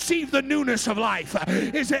received the newness of life?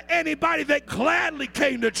 Is there anybody that gladly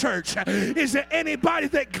came to church? Is there anybody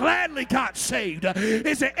that gladly got saved?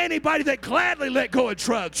 Is there anybody that gladly let go of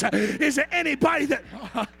drugs? Is there anybody that,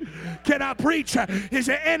 can I preach? Is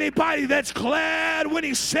there anybody that's glad when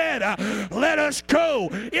he said, let us go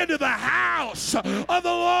into the house of the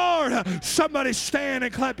Lord? Somebody stand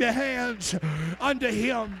and clap your hands unto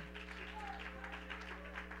him.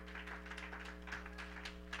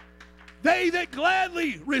 They that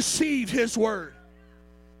gladly received his word.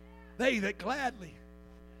 They that gladly.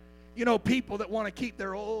 You know, people that want to keep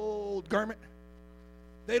their old garment,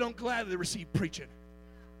 they don't gladly receive preaching.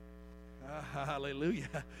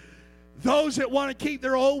 Hallelujah. Those that want to keep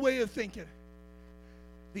their old way of thinking,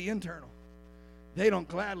 the internal, they don't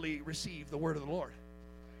gladly receive the word of the Lord.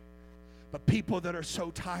 But people that are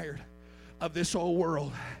so tired of this old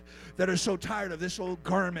world, that are so tired of this old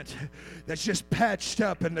garment that's just patched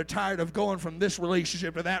up, and they're tired of going from this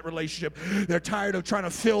relationship to that relationship. They're tired of trying to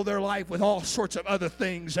fill their life with all sorts of other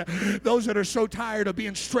things. Those that are so tired of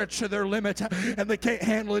being stretched to their limit and they can't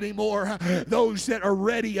handle it anymore. Those that are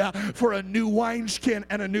ready for a new wineskin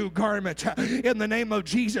and a new garment. In the name of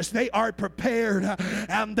Jesus, they are prepared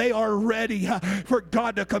and they are ready for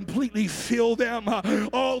God to completely fill them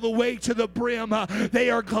all the way to the brim. They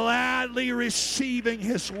are gladly receiving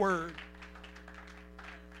his word.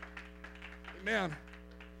 Amen.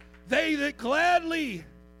 They that gladly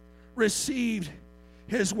received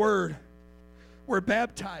his word were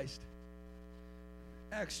baptized.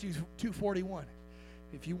 Acts 2:41,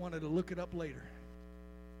 if you wanted to look it up later.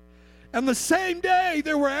 And the same day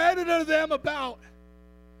there were added unto them about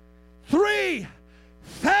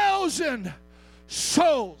 3,000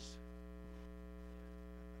 souls.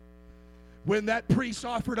 When that priest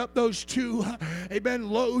offered up those two, amen,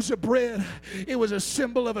 loaves of bread, it was a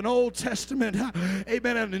symbol of an Old Testament,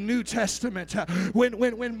 amen, and a New Testament.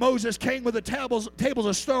 When Moses came with the tables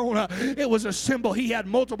of stone, it was a symbol. He had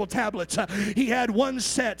multiple tablets. He had one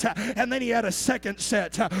set, and then he had a second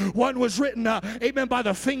set. One was written, amen, by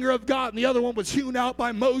the finger of God, and the other one was hewn out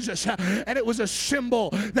by Moses. And it was a symbol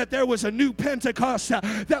that there was a new Pentecost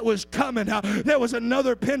that was coming. There was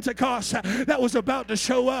another Pentecost that was about to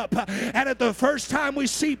show up. And at the first time we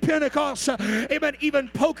see Pentecost, amen, even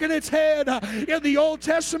poking its head in the Old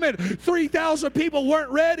Testament, 3,000 people weren't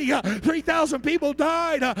ready. 3,000 people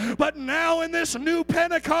died. But now in this new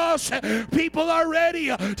Pentecost, people are ready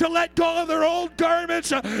to let go of their old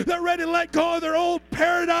garments. They're ready to let go of their old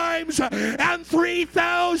paradigms. And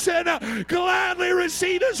 3,000 gladly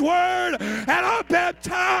receive his word and are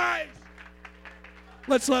baptized.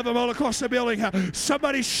 Let's love him all across the building.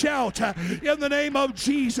 Somebody shout in the name of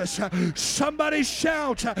Jesus. Somebody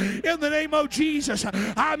shout in the name of Jesus.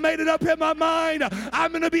 I made it up in my mind. I'm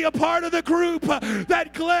going to be a part of the group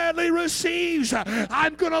that gladly receives.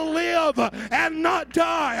 I'm going to live and not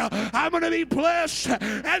die. I'm going to be blessed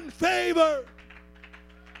and favored.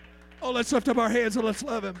 Oh, let's lift up our hands and let's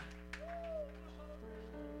love him.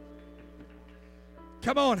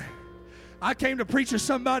 Come on. I came to preach to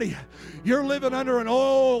somebody. You're living under an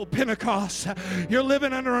old Pentecost. You're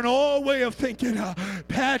living under an old way of thinking.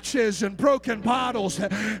 Patches and broken bottles.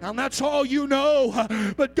 And that's all you know.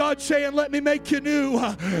 But God's saying, let me make you new.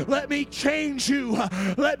 Let me change you.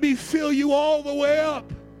 Let me fill you all the way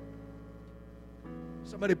up.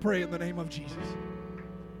 Somebody pray in the name of Jesus.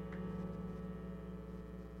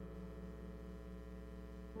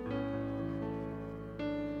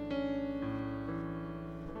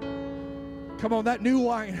 Come on, that new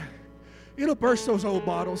wine, it'll burst those old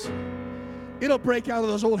bottles. It'll break out of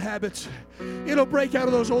those old habits. It'll break out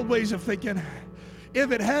of those old ways of thinking.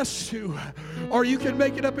 If it has to. Or you can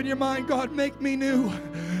make it up in your mind, God, make me new.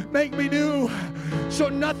 Make me new. So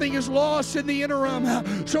nothing is lost in the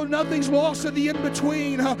interim. So nothing's lost in the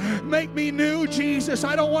in-between. Make me new, Jesus.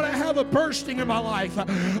 I don't want to have a bursting in my life.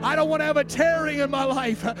 I don't want to have a tearing in my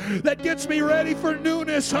life that gets me ready for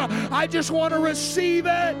newness. I just want to receive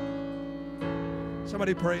it.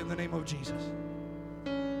 Somebody pray in the name of Jesus.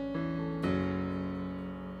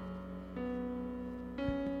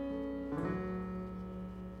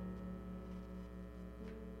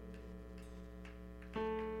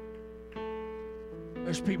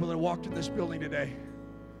 There's people that walked in this building today.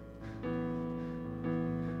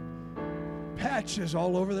 Patches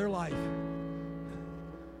all over their life.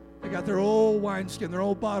 They got their old wineskin, their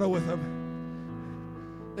old bottle with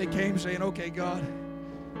them. They came saying, okay, God,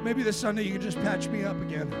 maybe this Sunday you can just patch me up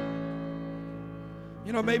again.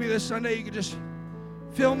 You know, maybe this Sunday you can just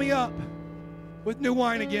fill me up with new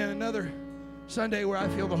wine again. Another Sunday where I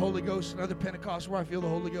feel the Holy Ghost. Another Pentecost where I feel the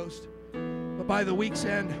Holy Ghost. But by the week's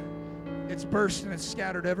end, it's burst and it's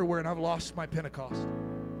scattered everywhere, and I've lost my Pentecost.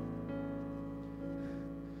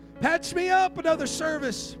 Patch me up another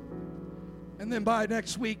service. And then by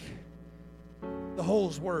next week, the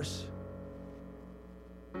hole's worse.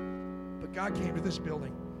 But God came to this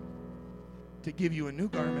building to give you a new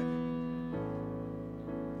garment.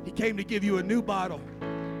 He came to give you a new bottle.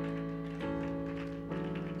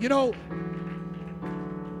 You know,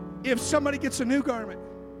 if somebody gets a new garment,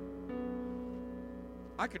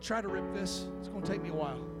 I could try to rip this. It's going to take me a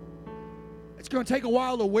while. It's going to take a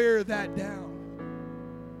while to wear that down.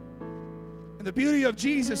 And the beauty of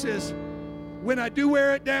Jesus is when I do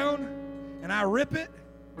wear it down and I rip it,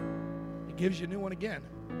 He gives you a new one again.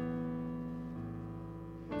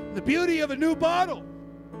 The beauty of a new bottle,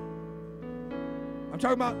 I'm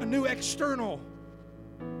talking about a new external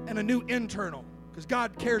and a new internal, because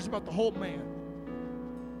God cares about the whole man.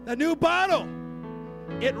 The new bottle,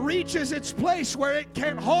 it reaches its place where it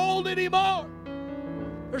can't hold anymore.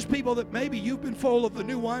 There's people that maybe you've been full of the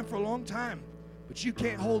new wine for a long time, but you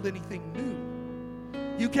can't hold anything new.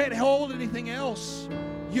 You can't hold anything else.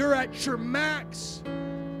 You're at your max.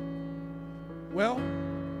 Well,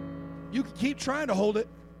 you can keep trying to hold it,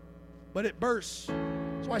 but it bursts.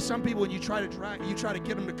 That's why some people, when you try to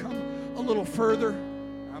get them to come a little further.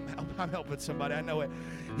 I'm helping somebody, I know it.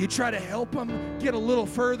 You try to help them get a little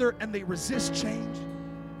further, and they resist change.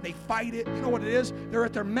 They fight it. You know what it is? They're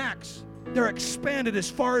at their max. They're expanded as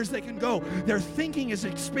far as they can go. Their thinking is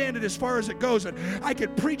expanded as far as it goes. And I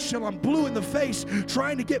could preach till I'm blue in the face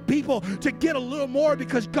trying to get people to get a little more,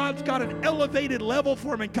 because God's got an elevated level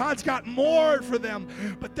for them and God's got more for them.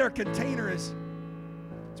 But their container is,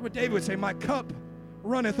 that's what David would say, my cup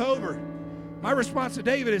runneth over. My response to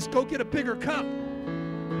David is, go get a bigger cup.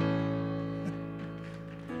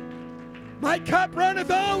 My cup runneth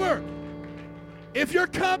over. If your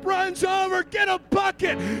cup runs over, get a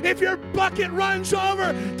bucket. If your bucket runs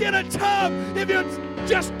over, get a tub. If you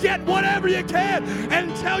just get whatever you can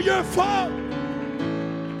until you're full.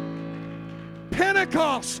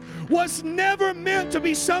 Pentecost was never meant to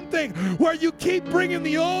be something where you keep bringing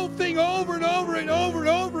the old thing over and over and over and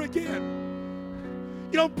over again.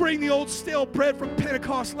 You don't bring the old stale bread from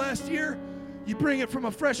Pentecost last year. You bring it from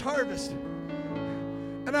a fresh harvest.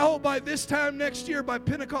 And I hope by this time next year, by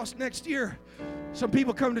Pentecost next year, some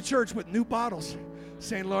people come to church with new bottles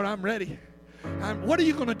saying, Lord, I'm ready. What are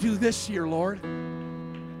you going to do this year, Lord?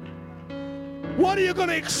 What are you going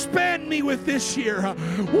to expand me with this year?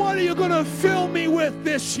 What are you going to fill me with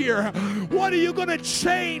this year? What are you going to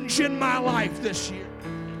change in my life this year?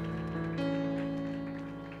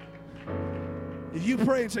 If you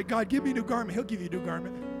pray and say, God, give me a new garment, He'll give you a new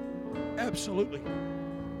garment. Absolutely.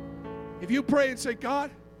 If you pray and say,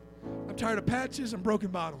 God, I'm tired of patches and broken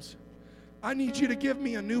bottles. I need you to give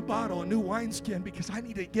me a new bottle, a new wineskin, because I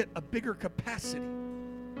need to get a bigger capacity.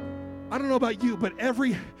 I don't know about you, but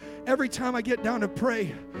every time I get down to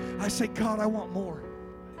pray, I say, God, I want more.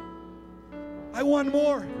 I want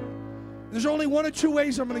more. There's only one or two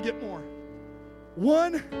ways I'm going to get more.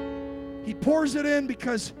 One, He pours it in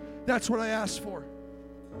because that's what I asked for.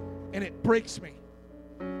 And it breaks me.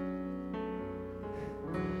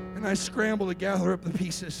 And I scramble to gather up the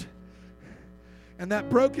pieces. And that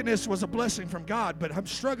brokenness was a blessing from God, but I'm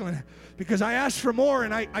struggling because I asked for more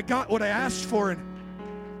and I got what I asked for. And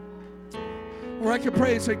where I could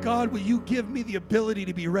pray and say, God, will you give me the ability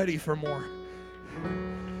to be ready for more?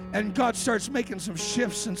 And God starts making some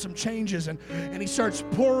shifts and some changes, and He starts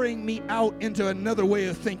pouring me out into another way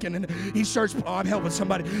of thinking. And He starts, I'm helping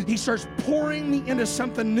somebody. He starts pouring me into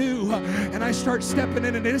something new, and I start stepping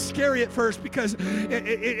in. And it is scary at first because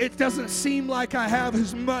it doesn't seem like I have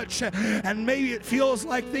as much, and maybe it feels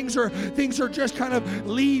like things are just kind of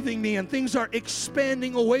leaving me, and things are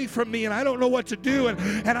expanding away from me, and I don't know what to do,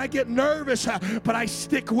 and I get nervous, but I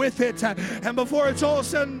stick with it. And before it's all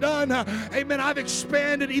said and done, amen, I've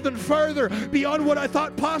expanded even further beyond what I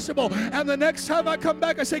thought possible. And the next time I come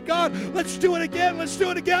back, I say, God, let's do it again. Let's do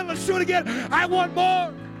it again. Let's do it again. I want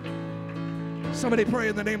more. Somebody pray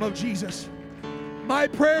in the name of Jesus. My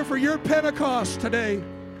prayer for your Pentecost today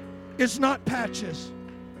is not patches,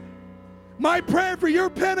 My prayer for your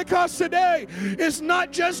Pentecost today is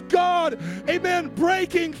not just God, amen,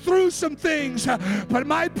 breaking through some things, but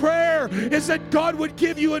my prayer is that God would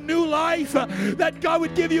give you a new life, that God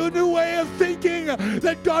would give you a new way of thinking,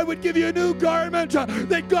 that God would give you a new garment,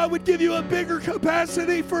 that God would give you a bigger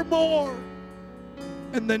capacity for more,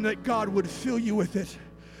 and then that God would fill you with it.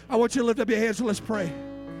 I want you to lift up your hands and let's pray.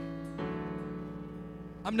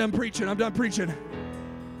 I'm done preaching.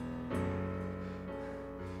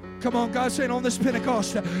 Come on, God's saying on this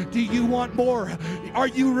Pentecost, do you want more? Are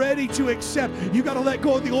you ready to accept? You got to let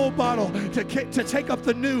go of the old bottle to take up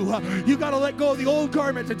the new. You got to let go of the old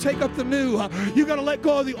garment to take up the new. You got to let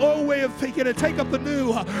go of the old way of thinking to take up the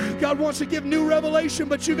new. God wants to give new revelation,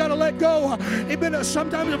 but you got to let go, amen,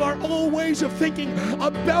 sometimes of our old ways of thinking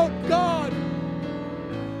about God.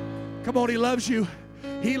 Come on, He loves you.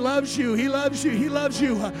 He loves you. He loves you. He loves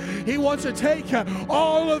you. He wants to take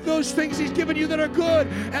all of those things He's given you that are good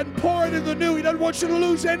and pour it into the new. He doesn't want you to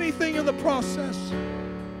lose anything in the process.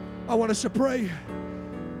 I want us to pray.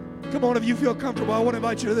 Come on, if you feel comfortable, I want to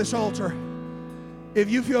invite you to this altar. If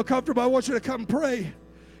you feel comfortable, I want you to come pray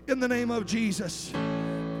in the name of Jesus.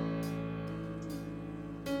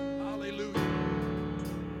 Hallelujah.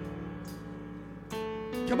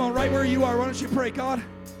 Come on, right where you are, why don't you pray? God,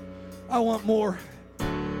 I want more.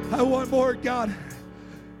 I want more, God.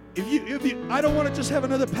 If you, I don't want to just have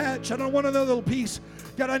another patch. I don't want another little piece.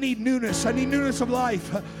 God, I need newness. I need newness of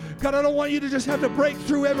life. God, I don't want you to just have to break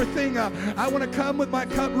through everything. I want to come with my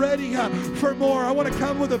cup ready for more. I want to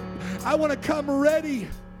come ready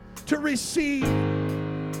to receive.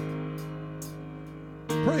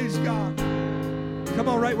 Praise God. Come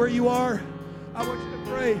on, right where you are. I want you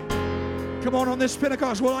to pray. Come on this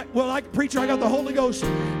Pentecost. Well, preacher, I got the Holy Ghost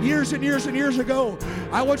years and years and years ago.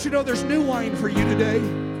 I want you to know there's new wine for you today.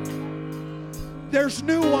 There's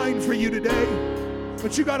new wine for you today.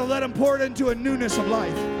 But you got to let Him pour it into a newness of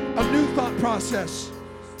life, a new thought process.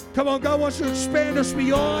 Come on, God wants to expand us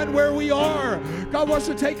beyond where we are. God wants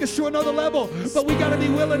to take us to another level, but we got to be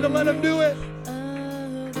willing to let Him do it.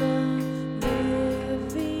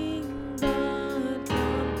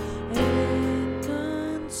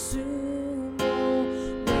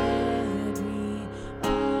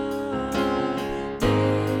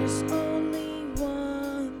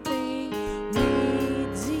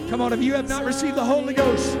 Come on, if you have not received the Holy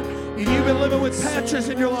Ghost, if you've been living with patches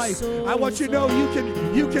in your life, I want you to know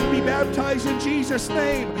you can be baptized in Jesus'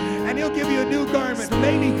 name, and He'll give you a new garment.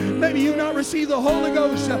 Maybe you've not received the Holy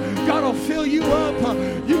Ghost. God will fill you up.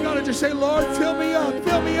 You got to just say, Lord, fill me up,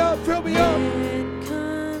 fill me up, fill me up.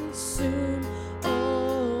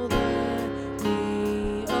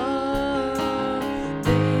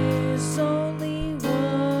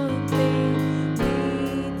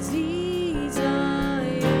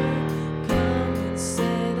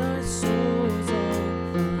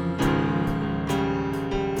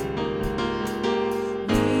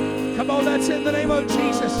 That's in the name of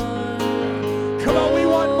Jesus. Come on, we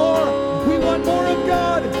want more. We want more of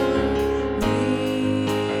God.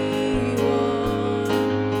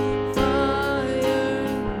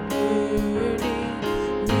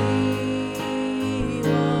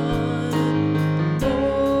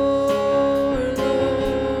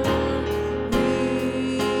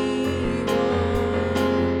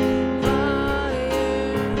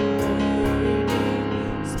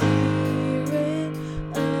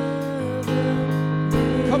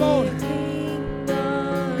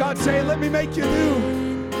 Say, let me make you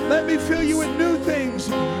new. Let me fill you with new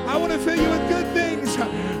things. I want to fill you with good things.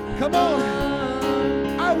 Come on.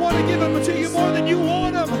 I want to give them to you more than you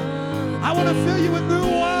want them. I want to fill you with new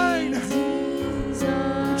wine.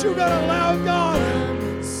 But you got to allow God.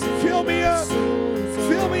 Fill me up.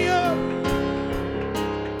 Fill me up.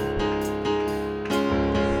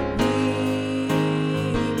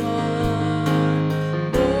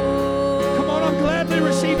 Come on, I'm gladly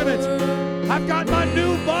receiving it. I've got my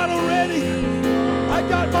new bottle ready. I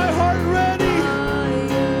got my heart ready.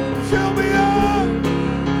 Fill me up.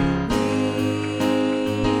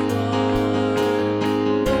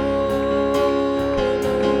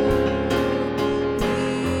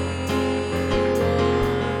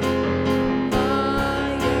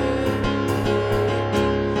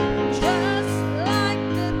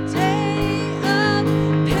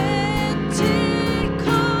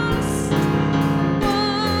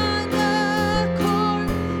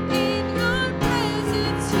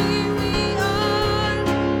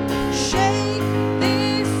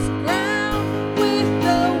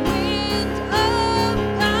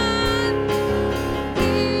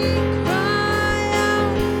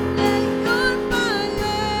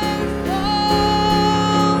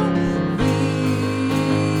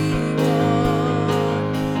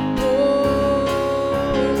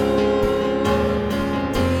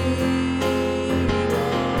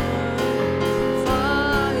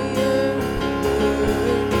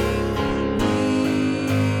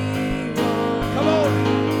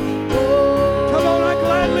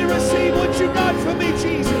 you got for me,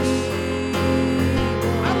 Jesus.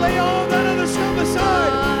 I lay all that other stuff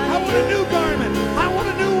aside. I want a new garment. I want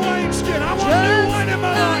a new wineskin. I want new wine in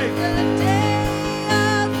my life.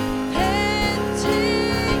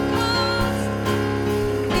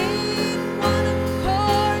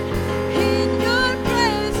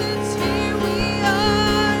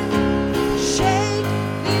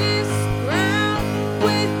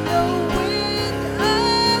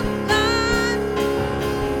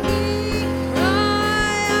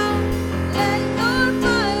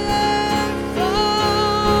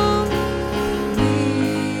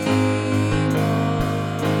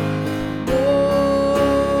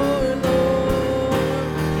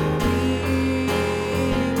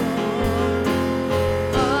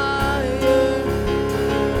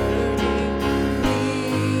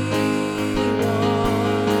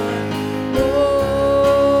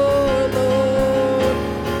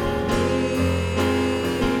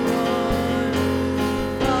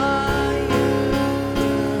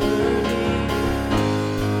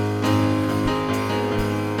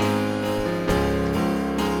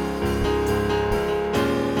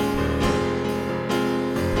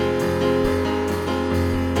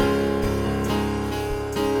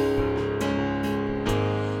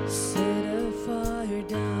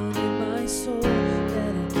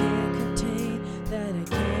 That I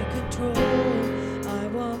can't control. I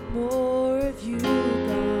want more of you,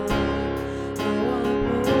 God. I want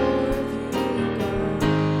more of you,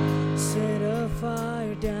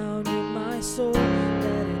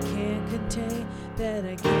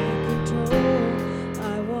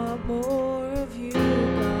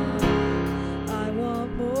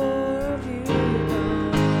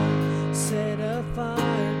 God. Set a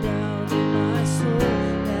fire down in my soul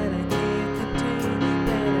that I can't contain,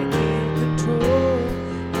 that I can't control.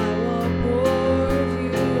 I want more of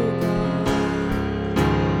you, God.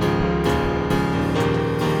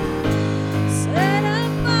 Set a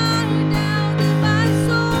fire down in my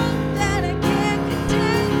soul that I can't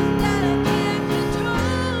contain, that I can't control.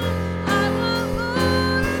 I want more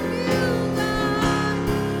of you, God.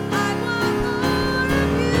 I want more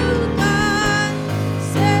of you, God.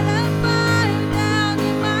 Set a fire down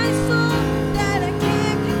in my soul that I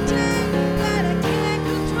can't contain, that I can't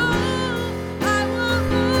control. I want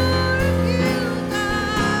more of you,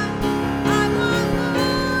 God. I want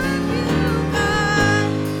more of you, God.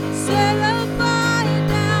 Set a fire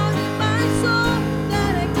down in my soul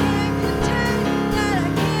that I can't contain, that I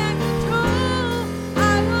can't control.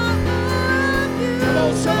 I want more of you. Come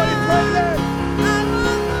on, somebody pray that. I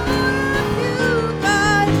want more of you,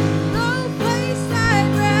 God. No place I'd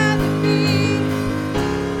rather be.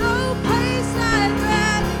 No place I'd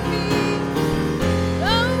rather be.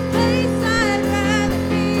 No place I'd rather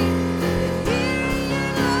be than hearing your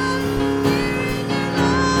love, hearing your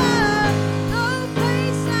love. No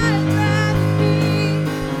place I'd rather be.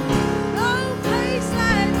 No place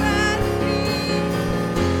I'd rather be.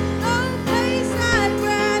 No place I'd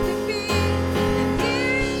rather be than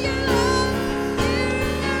hearing your love,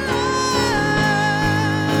 hearing your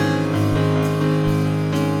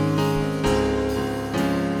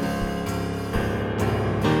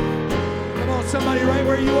Come on, somebody right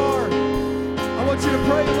where you are. I want you to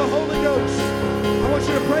pray in the Holy Ghost. I want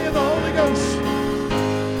you to pray in the Holy Ghost.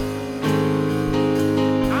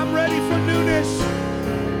 I'm ready for newness.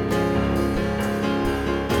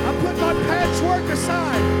 I put my patchwork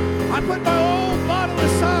aside. I put my old bottle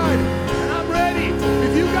aside. And I'm ready.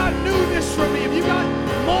 If you got newness for me, if you got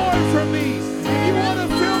more for me, if you want to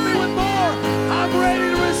fill me with more, I'm ready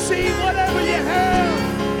to receive whatever you have.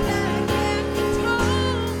 that I can't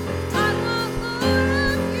control. I want more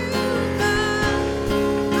of you, God.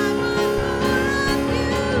 I want more of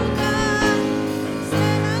you, God.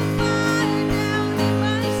 Set a fire down in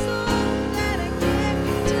my soul that I can't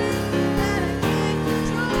contain, that I can't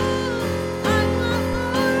control. I want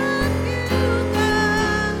more of you,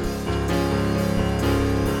 God.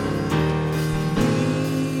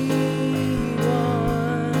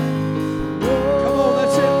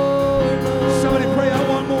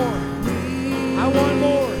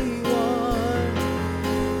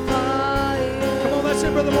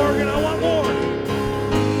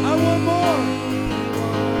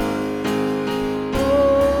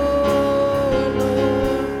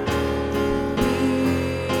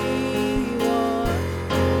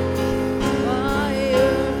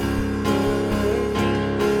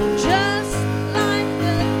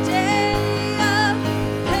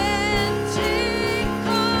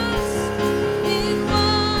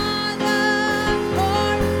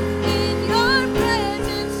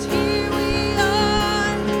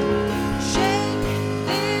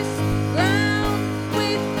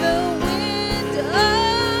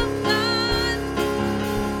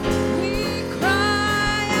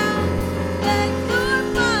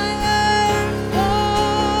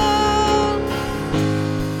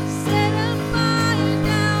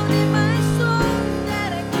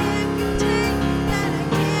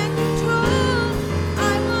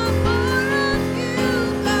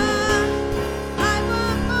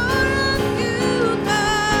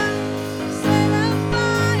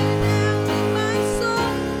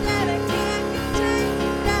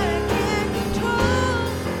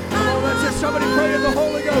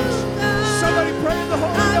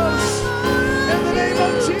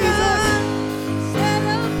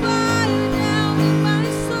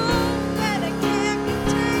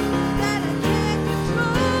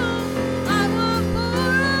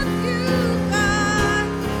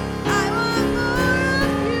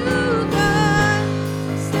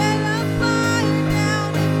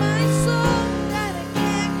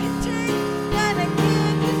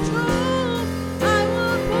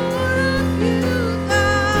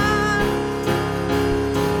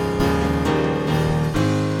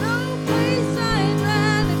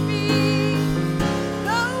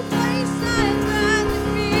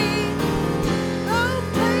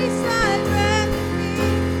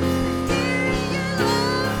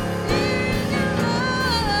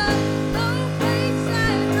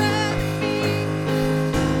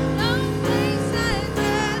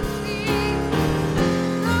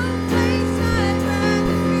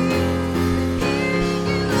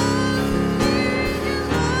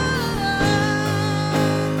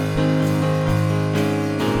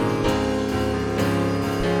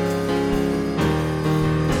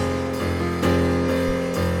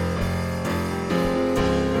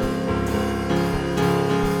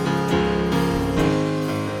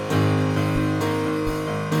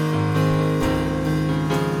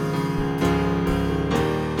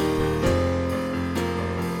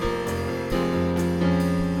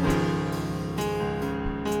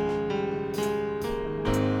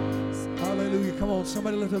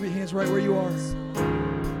 lift up your hands right where you are.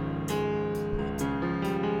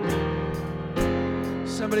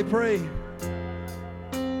 Somebody pray.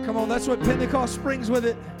 Come on, that's what Pentecost brings with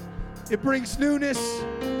it. It brings newness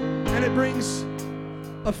and it brings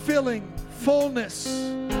a filling, fullness.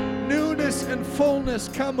 Newness and fullness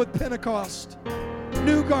come with Pentecost.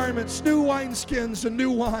 New garments, new wineskins, and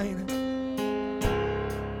new wine.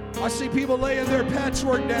 I see people laying their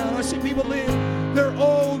patchwork down. I see people laying their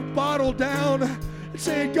old bottle down and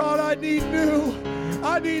saying, God, I need new.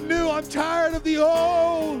 I need new. I'm tired of the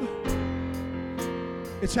old.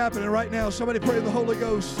 It's happening right now. Somebody pray in the Holy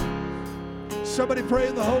Ghost. Somebody pray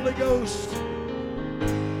in the Holy Ghost.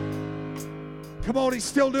 Come on, he's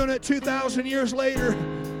still doing it 2,000 years later.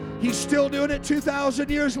 He's still doing it 2,000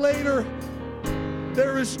 years later.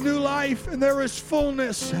 There is new life and there is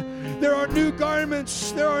fullness. There are new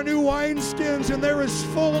garments, there are new wineskins, and there is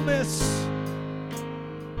fullness.